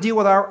he's going to deal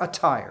with our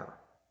attire.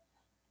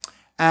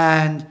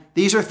 And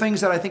these are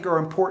things that I think are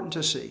important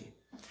to see.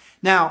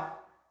 Now,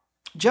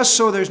 just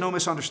so there's no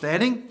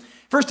misunderstanding,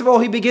 first of all,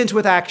 he begins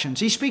with actions.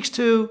 He speaks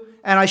to,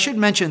 and I should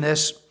mention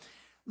this,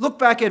 look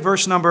back at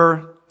verse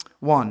number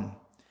 1.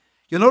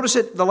 You'll notice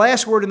that the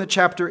last word in the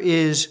chapter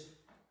is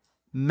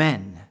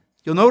men.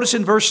 You'll notice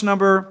in verse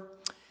number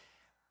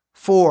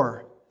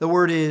 4, the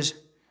word is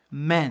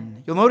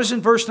men. You'll notice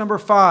in verse number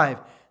 5,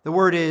 the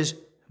word is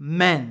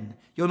men.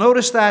 You'll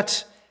notice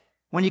that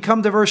when you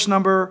come to verse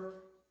number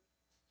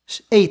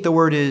 8, the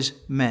word is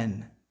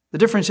men. The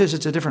difference is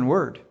it's a different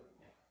word.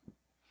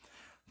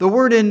 The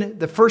word in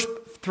the first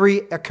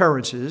 3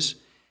 occurrences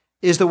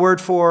is the word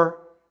for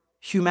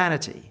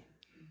humanity,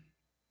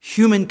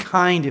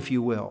 humankind, if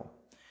you will.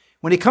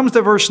 When he comes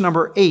to verse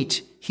number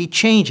 8, he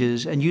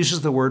changes and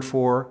uses the word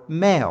for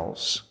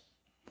males.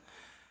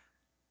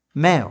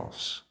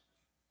 Males.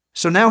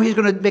 So now he's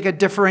going to make a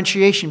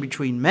differentiation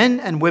between men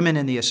and women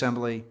in the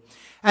assembly.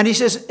 And he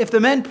says, if the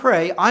men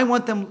pray, I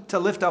want them to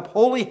lift up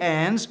holy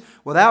hands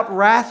without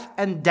wrath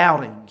and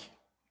doubting.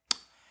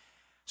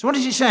 So what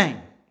is he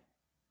saying?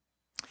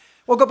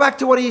 Well, go back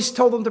to what he's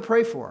told them to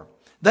pray for.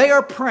 They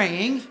are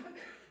praying,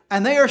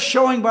 and they are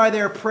showing by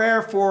their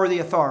prayer for the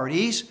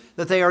authorities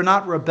that they are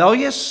not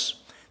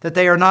rebellious, that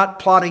they are not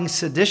plotting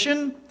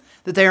sedition,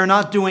 that they are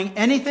not doing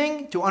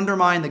anything to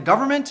undermine the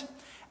government.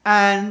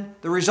 And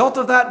the result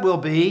of that will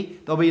be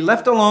they'll be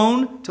left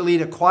alone to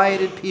lead a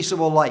quiet and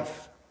peaceable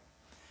life.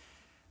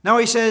 Now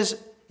he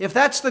says, if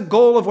that's the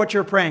goal of what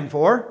you're praying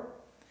for,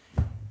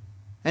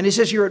 and he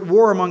says you're at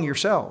war among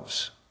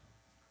yourselves.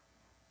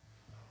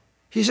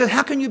 He said,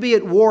 how can you be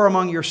at war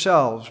among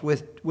yourselves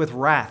with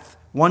wrath,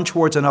 one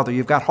towards another?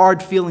 You've got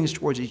hard feelings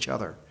towards each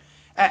other.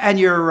 And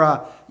you're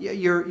at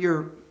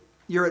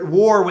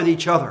war with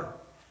each other.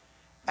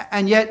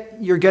 And yet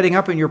you're getting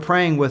up and you're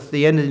praying with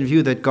the end in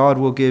view that God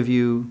will give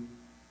you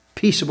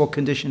peaceable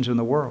conditions in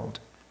the world.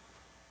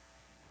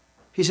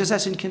 He says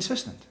that's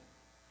inconsistent.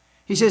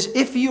 He says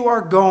if you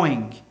are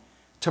going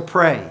to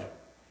pray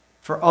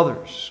for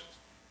others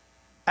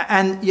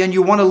and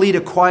you want to lead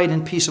a quiet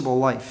and peaceable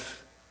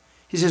life,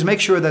 he says make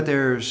sure that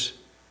there's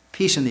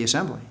peace in the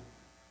assembly.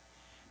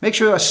 Make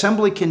sure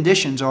assembly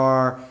conditions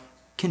are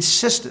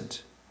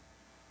consistent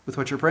with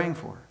what you're praying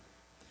for.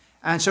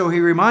 And so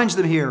he reminds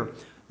them here,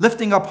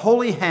 lifting up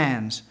holy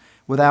hands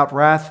without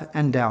wrath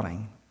and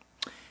doubting.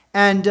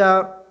 And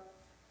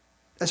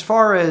as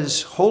far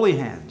as holy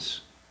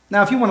hands,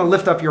 now if you want to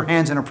lift up your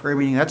hands in a prayer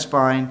meeting, that's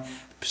fine.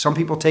 Some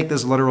people take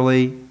this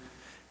literally.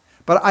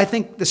 But I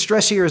think the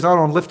stress here is not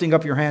on lifting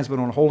up your hands, but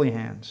on holy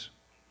hands.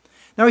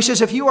 Now he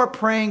says if you are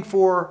praying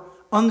for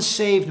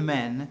unsaved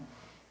men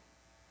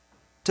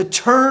to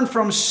turn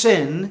from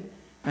sin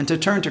and to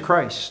turn to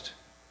Christ,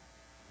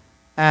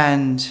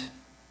 and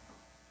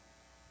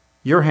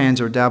your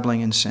hands are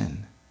dabbling in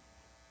sin,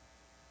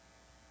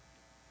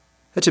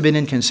 that's a bit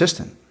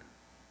inconsistent.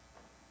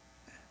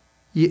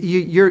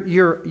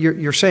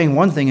 You're saying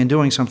one thing and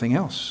doing something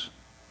else.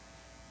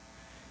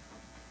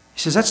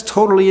 He says that's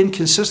totally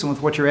inconsistent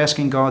with what you're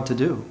asking God to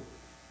do.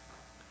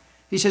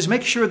 He says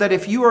make sure that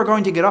if you are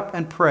going to get up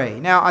and pray,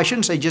 now I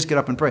shouldn't say just get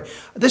up and pray.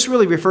 This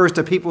really refers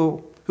to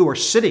people who are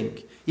sitting,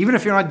 even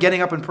if you're not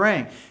getting up and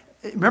praying.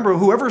 Remember,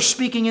 whoever's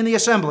speaking in the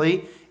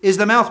assembly is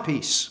the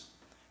mouthpiece.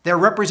 They're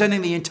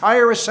representing the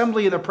entire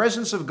assembly in the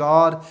presence of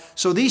God.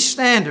 So these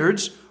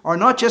standards are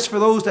not just for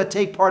those that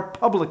take part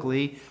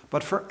publicly,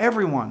 but for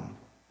everyone.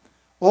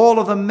 All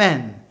of the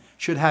men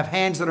should have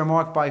hands that are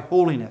marked by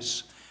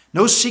holiness.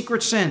 No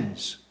secret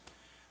sins.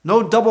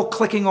 No double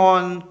clicking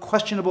on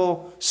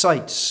questionable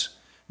sites.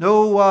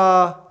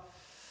 No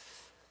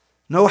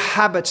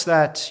habits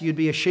that you'd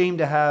be ashamed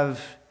to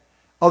have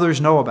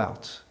others know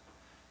about.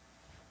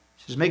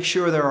 He says make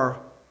sure there are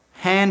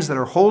hands that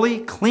are holy,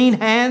 clean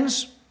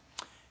hands.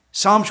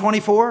 Psalm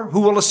 24,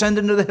 who will ascend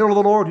into the hill of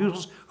the Lord?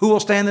 Who will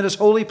stand in his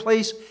holy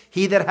place?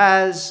 He that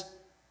has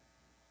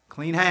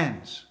clean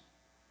hands.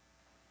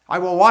 I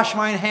will wash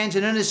mine hands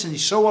in innocency,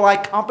 so will I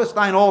compass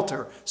thine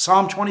altar.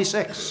 Psalm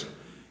 26.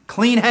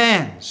 Clean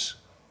hands.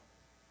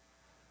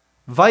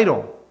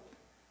 Vital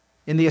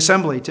in the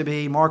assembly to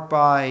be marked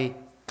by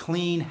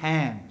clean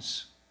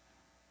hands.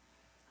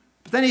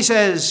 But then he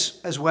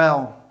says as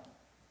well,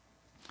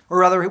 or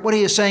rather what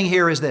he is saying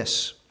here is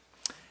this.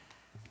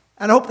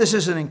 And I hope this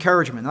is an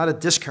encouragement, not a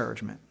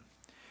discouragement.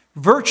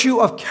 Virtue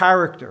of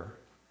character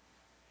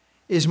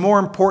is more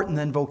important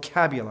than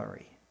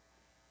vocabulary.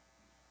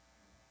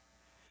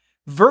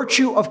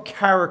 Virtue of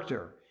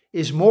character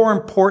is more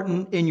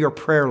important in your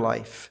prayer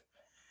life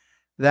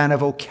than a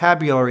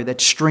vocabulary that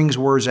strings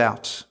words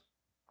out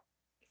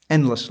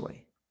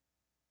endlessly.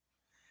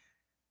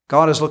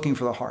 God is looking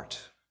for the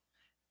heart.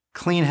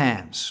 Clean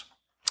hands.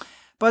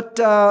 But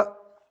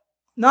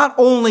not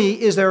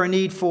only is there a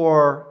need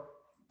for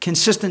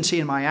consistency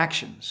in my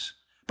actions,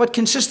 but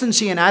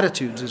consistency in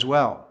attitudes as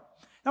well.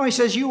 Now he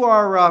says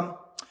you're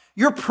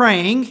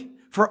praying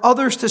for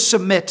others to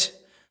submit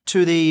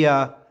to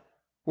the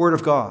Word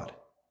of God.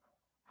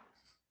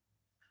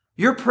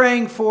 You're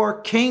praying for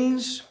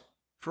kings,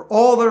 for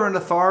all that are in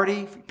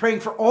authority, praying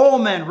for all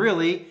men,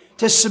 really,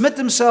 to submit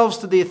themselves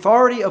to the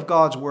authority of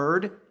God's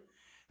Word.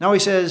 Now he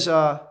says,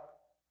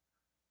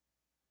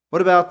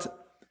 what about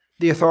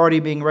the authority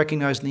being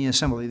recognized in the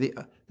assembly?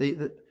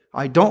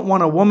 I don't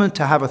want a woman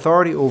to have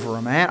authority over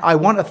a man. I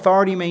want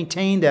authority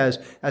maintained as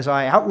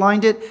I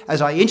outlined it,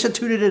 as I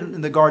instituted it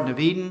in the Garden of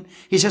Eden.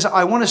 He says,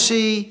 I want to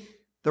see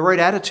the right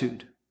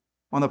attitude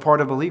on the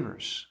part of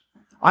believers.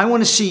 I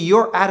want to see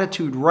your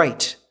attitude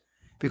right,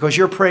 because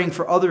you're praying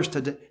for others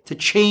to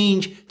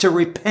change, to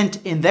repent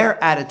in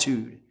their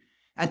attitude,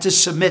 and to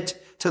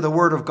submit to the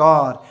Word of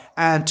God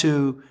and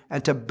to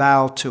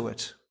bow to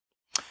it.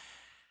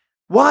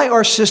 Why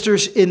are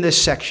sisters in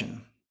this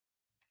section?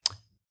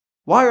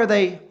 Why are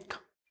they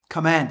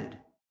commanded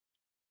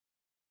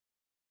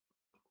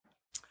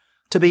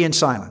to be in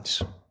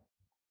silence?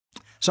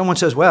 Someone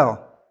says,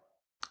 well,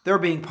 they're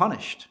being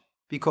punished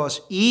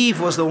because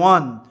Eve was the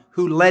one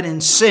who led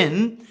in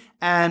sin,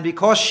 and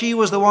because she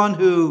was the one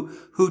who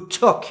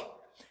took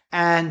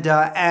and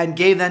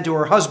gave them to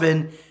her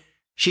husband,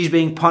 she's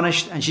being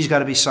punished and she's got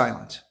to be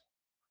silent.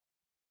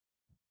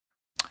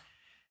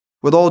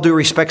 With all due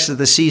respects to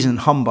the season,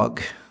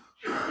 humbug.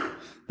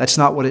 That's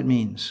not what it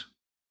means.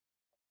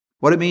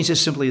 What it means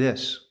is simply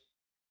this.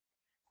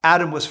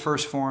 Adam was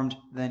first formed,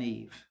 then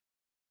Eve.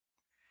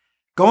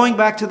 Going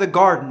back to the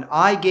garden,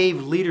 I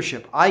gave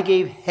leadership, I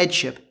gave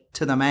headship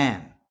to the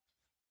man.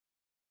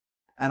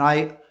 And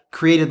I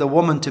created the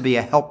woman to be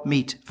a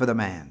helpmeet for the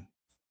man.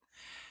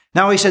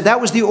 Now he said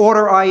that was the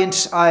order I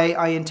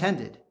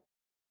intended.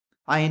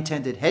 I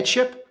intended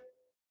headship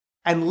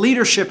and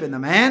leadership in the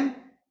man,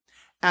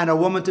 and a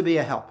woman to be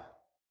a help.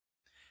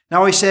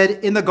 Now he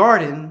said in the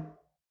garden,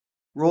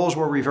 roles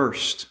were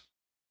reversed.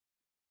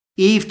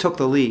 Eve took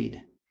the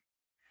lead.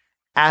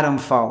 Adam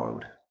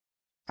followed.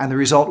 And the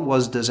result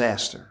was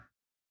disaster.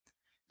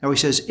 Now he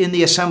says, in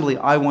the assembly,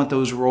 I want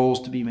those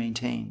roles to be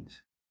maintained.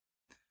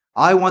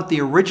 I want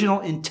the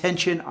original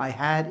intention I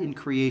had in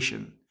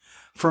creation,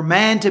 for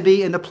man to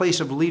be in the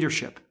place of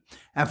leadership,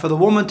 and for the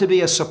woman to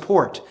be a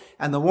support,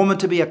 and the woman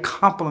to be a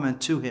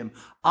complement to him.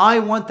 I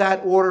want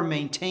that order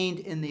maintained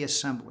in the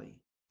assembly,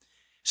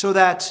 so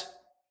that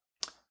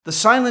the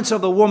silence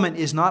of the woman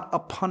is not a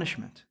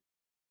punishment.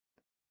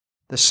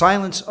 The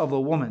silence of the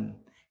woman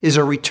is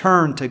a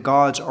return to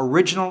God's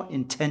original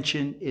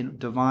intention in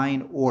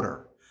divine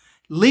order.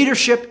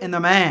 Leadership in the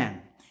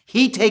man.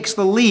 He takes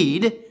the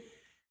lead,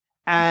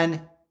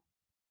 and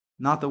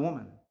not the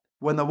woman.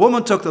 When the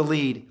woman took the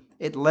lead,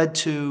 it led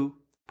to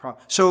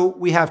problems. So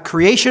we have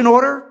creation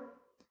order,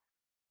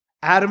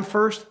 Adam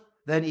first,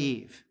 then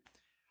Eve.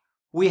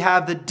 We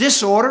have the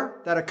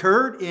disorder that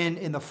occurred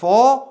in the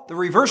fall, the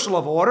reversal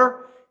of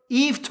order.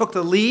 Eve took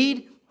the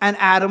lead, and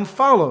Adam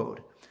followed.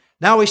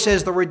 Now he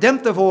says the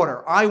redemptive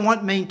order I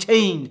want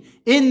maintained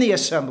in the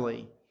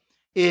assembly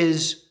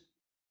is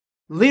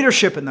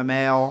leadership in the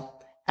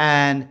male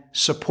and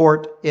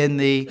support on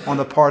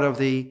the part of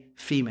the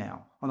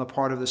female, on the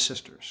part of the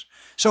sisters.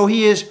 So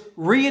he is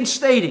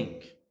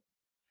reinstating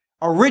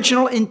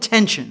original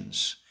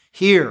intentions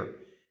here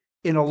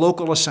in a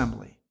local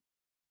assembly.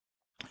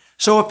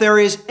 So if there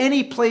is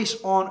any place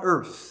on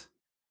earth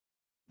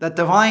that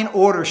divine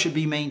order should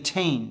be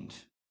maintained,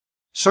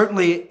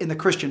 certainly in the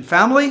Christian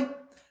family,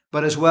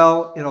 but as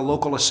well in a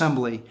local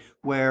assembly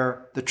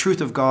where the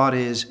truth of God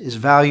is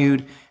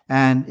valued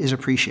and is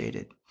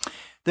appreciated.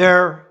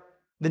 The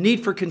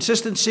need for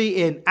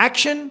consistency in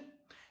action,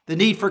 the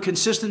need for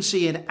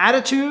consistency in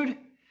attitude,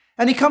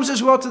 and he comes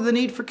as well to the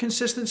need for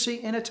consistency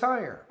in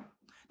attire.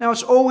 Now,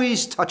 it's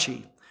always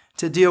touchy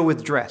to deal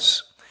with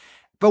dress,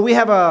 but we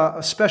have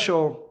a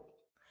special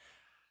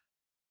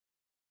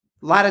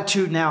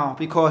latitude now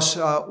because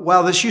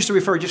while this used to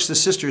refer just to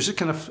sisters, it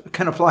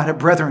can apply to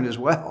brethren as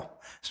well.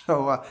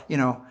 So,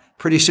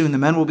 pretty soon the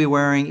men will be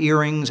wearing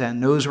earrings and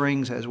nose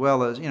rings as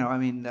well as,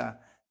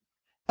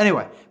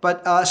 anyway.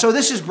 But so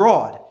this is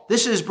broad.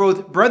 This is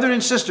both brethren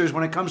and sisters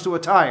when it comes to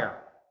attire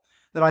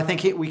that I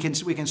think we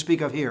can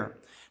speak of here.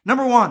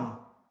 Number one,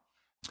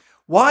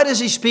 why does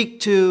he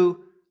speak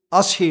to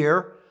us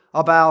here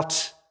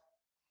about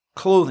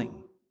clothing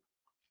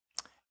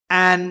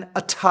and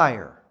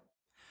attire?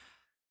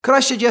 Could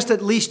I suggest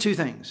at least two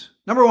things?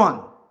 Number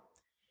one,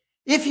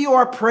 if you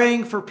are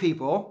praying for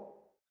people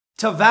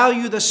to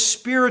value the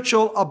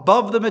spiritual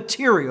above the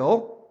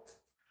material,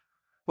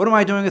 what am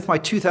I doing with my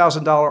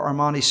 $2,000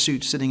 Armani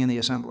suit sitting in the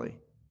assembly?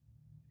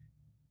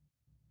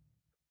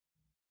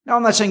 Now,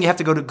 I'm not saying you have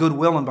to go to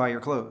Goodwill and buy your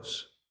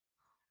clothes.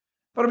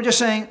 But I'm just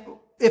saying,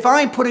 if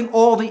I'm putting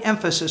all the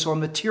emphasis on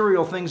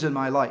material things in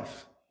my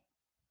life,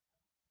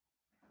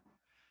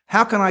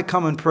 how can I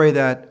come and pray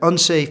that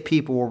unsaved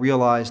people will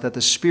realize that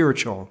the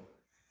spiritual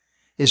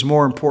is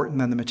more important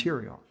than the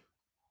material?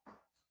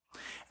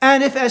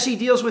 And if, as he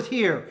deals with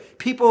here,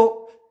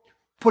 people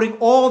putting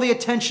all the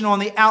attention on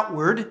the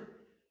outward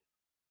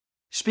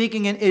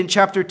Speaking in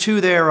chapter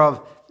 2 there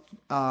of,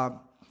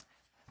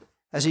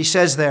 as he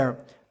says there,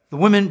 the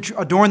women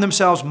adorn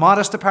themselves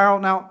modest apparel.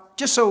 Now,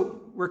 just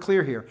so we're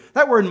clear here,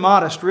 that word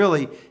modest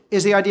really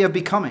is the idea of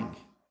becoming.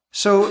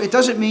 So it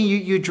doesn't mean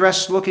you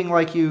dress looking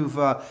like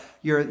you're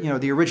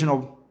the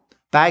original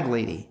bag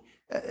lady.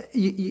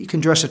 You can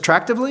dress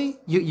attractively.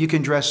 You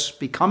can dress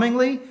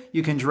becomingly.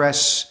 You can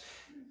dress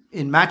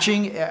in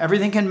matching.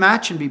 Everything can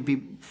match and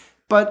be.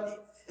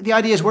 But the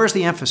idea is, where's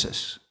the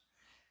emphasis?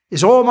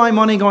 Is all my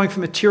money going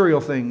for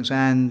material things,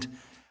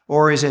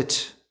 or is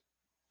it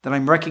that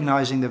I'm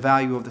recognizing the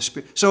value of the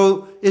spirit?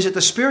 So is it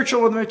the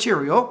spiritual or the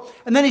material?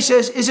 And then he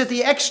says, is it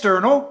the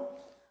external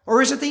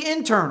or is it the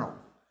internal?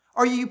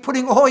 Are you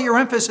putting all your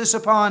emphasis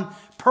upon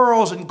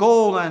pearls and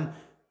gold and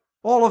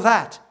all of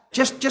that?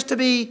 Just to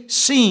be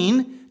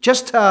seen,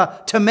 just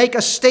to make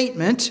a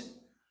statement?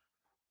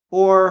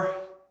 Or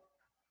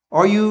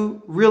are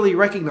you really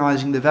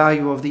recognizing the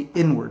value of the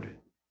inward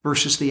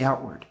versus the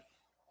outward?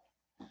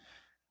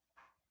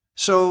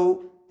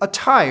 So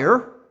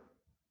attire,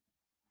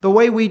 the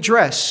way we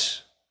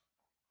dress,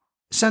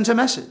 sends a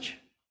message.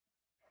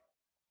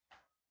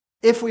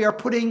 If we are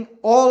putting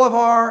all of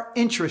our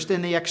interest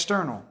in the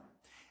external,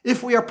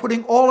 if we are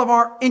putting all of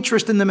our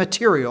interest in the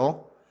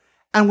material,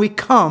 and we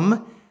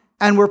come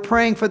and we're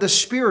praying for the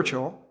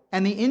spiritual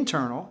and the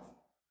internal,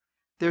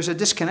 there's a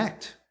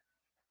disconnect.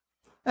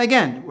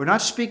 Again, we're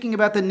not speaking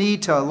about the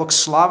need to look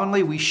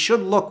slovenly. We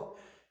should look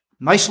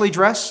nicely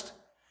dressed.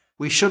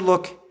 We should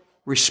look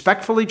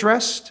respectfully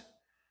dressed.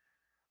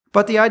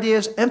 But the idea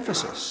is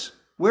emphasis.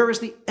 Where is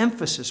the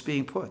emphasis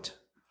being put?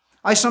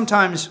 I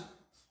sometimes,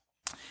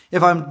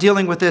 if I'm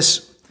dealing with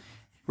this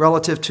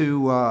relative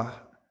to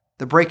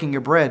the breaking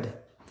of bread,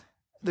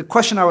 the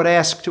question I would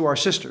ask to our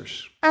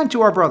sisters and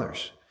to our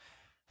brothers,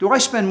 do I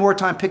spend more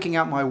time picking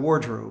out my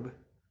wardrobe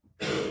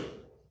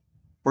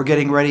or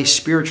getting ready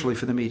spiritually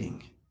for the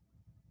meeting?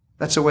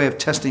 That's a way of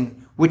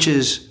testing which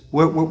is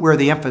where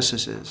the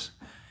emphasis is.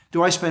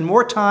 Do I spend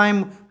more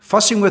time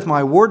fussing with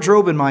my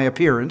wardrobe and my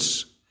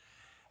appearance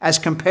as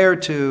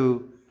compared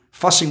to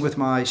fussing with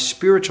my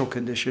spiritual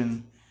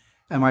condition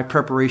and my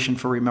preparation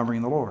for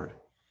remembering the Lord?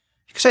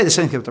 You can say the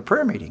same thing with the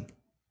prayer meeting.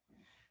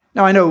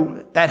 Now, I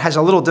know that has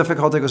a little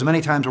difficulty because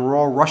many times we're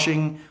all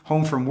rushing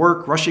home from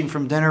work, rushing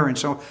from dinner, and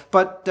so on.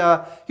 But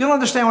you'll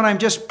understand when I'm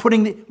just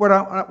putting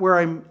where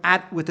I'm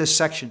at with this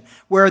section,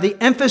 where the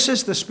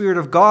emphasis the Spirit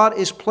of God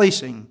is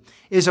placing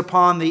is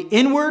upon the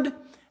inward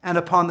and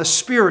upon the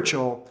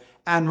spiritual,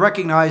 and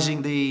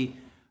recognizing the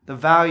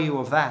value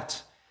of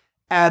that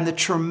and the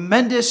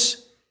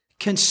tremendous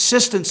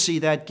consistency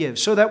that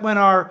gives. So that when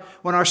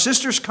our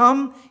sisters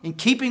come, in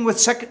keeping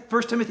with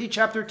 1 Timothy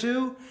chapter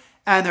 2,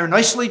 and they're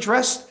nicely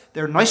dressed,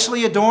 they're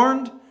nicely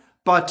adorned,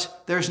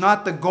 but there's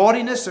not the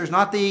gaudiness, there's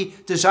not the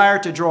desire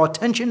to draw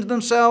attention to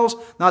themselves,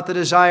 not the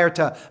desire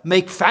to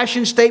make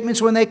fashion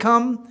statements when they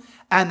come,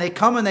 and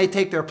they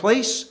take their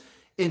place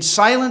in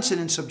silence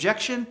and in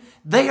subjection.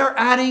 They are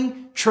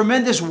adding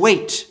tremendous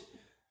weight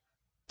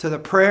to the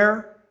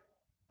prayer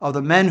of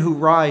the men who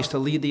rise to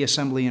lead the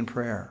assembly in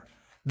prayer.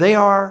 They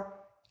are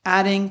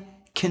adding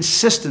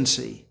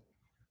consistency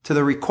to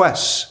the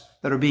requests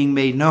that are being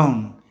made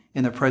known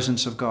in the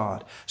presence of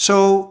God.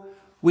 So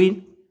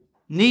we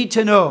need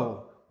to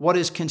know what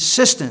is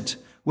consistent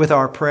with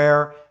our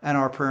prayer and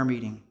our prayer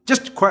meeting.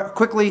 Just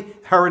quickly,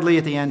 hurriedly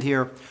at the end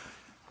here,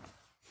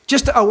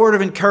 just a word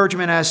of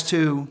encouragement as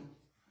to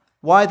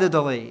why the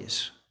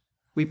delays.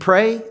 We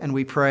pray,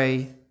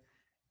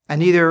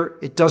 and either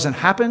it doesn't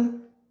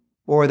happen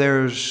or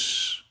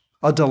there's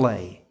a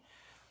delay.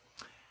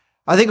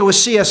 I think it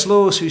was C.S.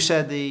 Lewis who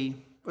said it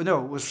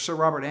was Sir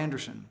Robert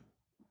Anderson,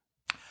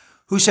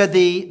 who said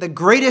the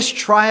greatest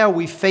trial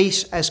we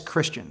face as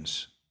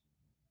Christians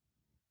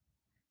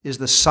is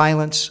the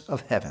silence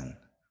of heaven.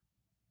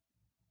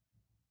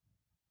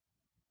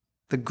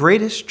 The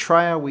greatest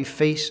trial we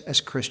face as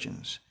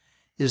Christians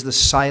is the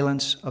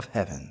silence of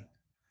heaven.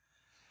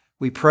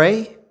 We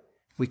pray,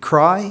 we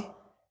cry,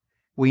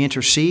 we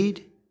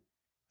intercede,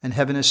 and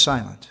heaven is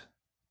silent.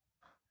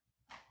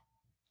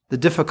 The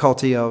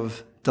difficulty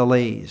of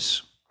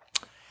delays.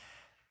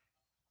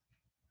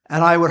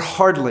 And I would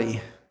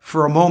hardly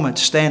for a moment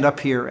stand up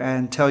here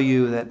and tell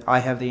you that I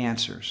have the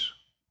answers.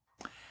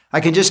 I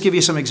can just give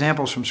you some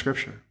examples from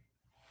Scripture.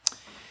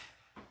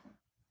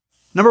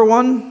 Number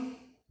one,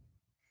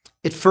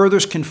 it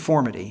furthers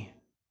conformity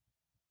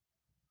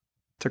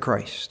to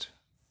Christ.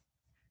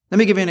 Let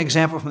me give you an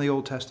example from the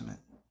Old Testament.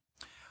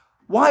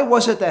 Why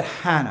was it that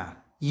Hannah,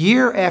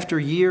 year after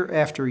year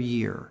after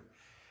year,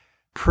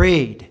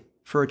 prayed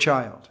for a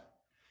child,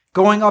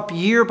 going up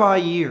year by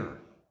year,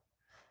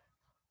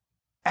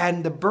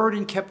 and the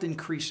burden kept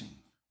increasing?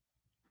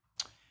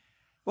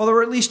 Well, there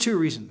were at least two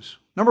reasons.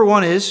 Number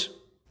one is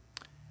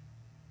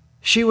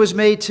she was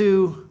made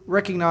to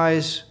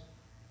recognize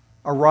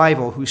a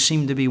rival who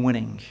seemed to be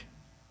winning.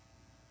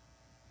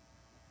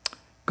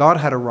 God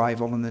had a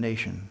rival in the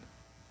nation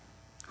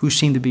who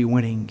seemed to be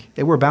winning.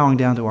 They were bowing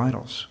down to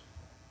idols.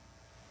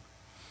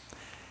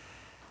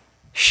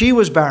 She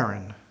was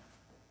barren.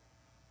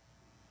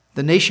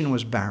 The nation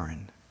was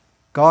barren.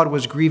 God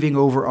was grieving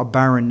over a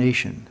barren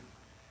nation.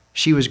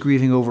 She was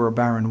grieving over a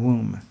barren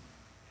womb.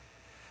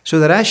 So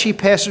that as she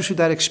passes through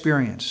that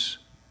experience,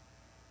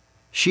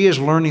 she is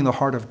learning the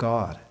heart of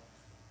God.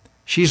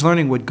 She's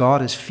learning what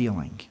God is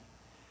feeling.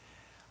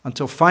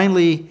 Until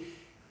finally,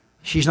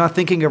 she's not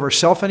thinking of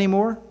herself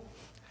anymore.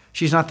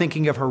 She's not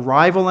thinking of her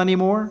rival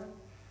anymore.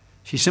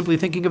 She's simply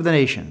thinking of the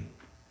nation.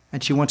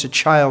 And she wants a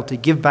child to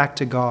give back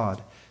to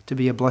God, to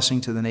be a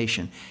blessing to the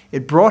nation.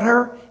 It brought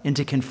her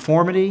into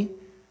conformity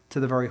to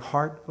the very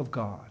heart of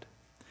God.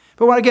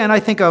 But again, I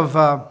think of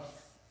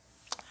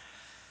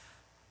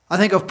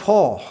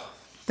Paul.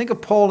 Think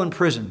of Paul in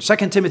prison, 2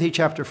 Timothy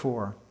chapter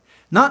 4.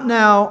 Not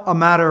now a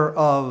matter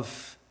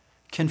of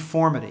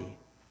conformity.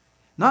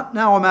 Not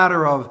now a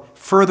matter of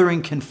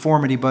furthering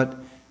conformity, but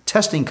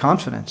testing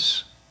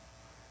confidence.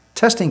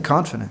 Testing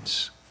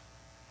confidence.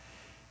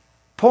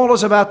 Paul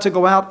is about to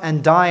go out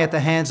and die at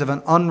the hands of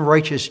an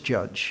unrighteous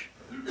judge.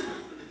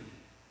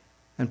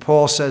 And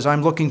Paul says,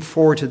 I'm looking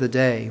forward to the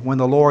day when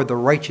the Lord, the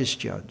righteous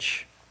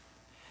judge.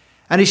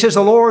 And he says,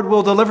 the Lord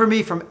will deliver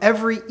me from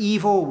every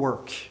evil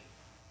work.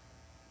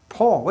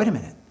 Paul, wait a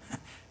minute.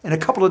 In a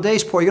couple of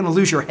days, Paul, you're going to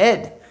lose your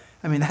head.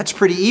 I mean, that's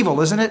pretty evil,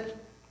 isn't it?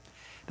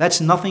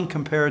 That's nothing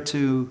compared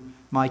to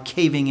my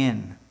caving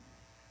in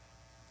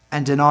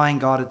and denying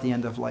God at the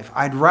end of life.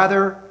 I'd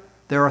rather,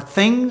 there are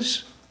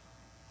things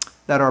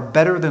that are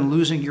better than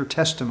losing your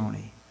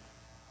testimony.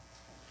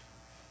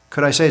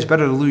 Could I say it's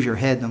better to lose your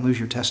head than lose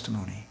your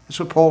testimony? That's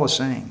what Paul is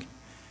saying.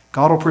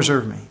 God will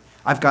preserve me.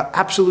 I've got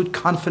absolute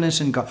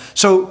confidence in God.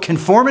 So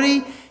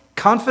conformity,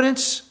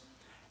 confidence,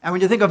 and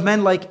when you think of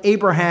men like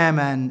Abraham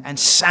and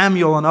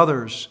Samuel and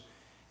others,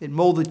 it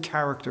molded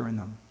character in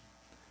them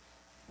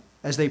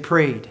as they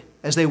prayed,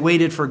 as they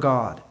waited for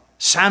God.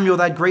 Samuel,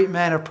 that great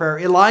man of prayer.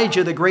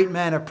 Elijah, the great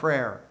man of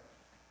prayer.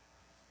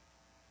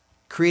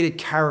 Created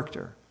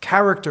character.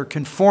 Character,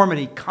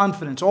 conformity,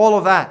 confidence, all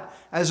of that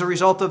as a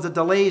result of the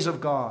delays of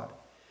God.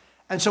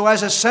 And so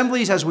as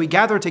assemblies, as we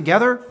gather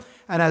together,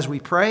 and as we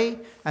pray,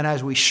 and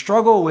as we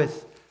struggle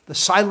with the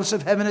silence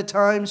of heaven at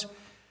times,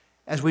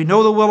 as we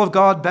know the will of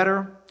God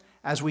better,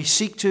 as we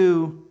seek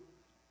to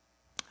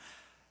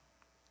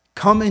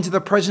come into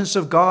the presence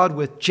of God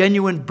with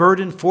genuine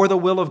burden for the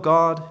will of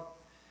God,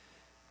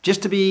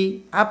 just to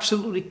be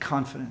absolutely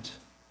confident.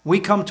 We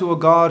come to a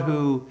God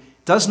who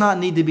does not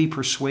need to be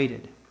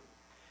persuaded.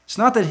 It's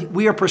not that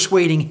we are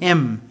persuading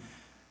him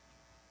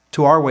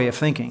to our way of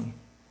thinking.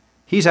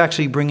 He's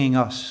actually bringing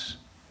us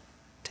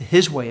to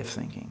his way of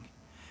thinking.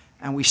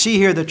 And we see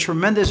here the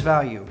tremendous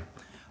value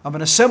of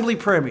an assembly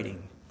prayer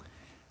meeting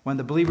when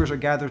the believers are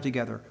gathered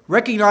together,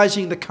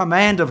 recognizing the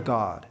command of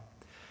God,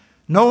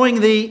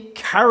 knowing the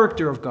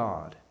character of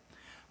God,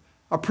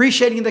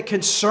 appreciating the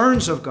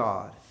concerns of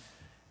God,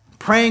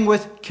 praying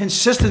with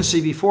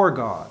consistency before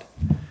God,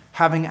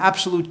 having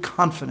absolute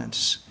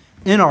confidence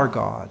in our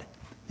God,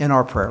 in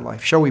our prayer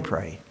life. Shall we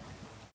pray?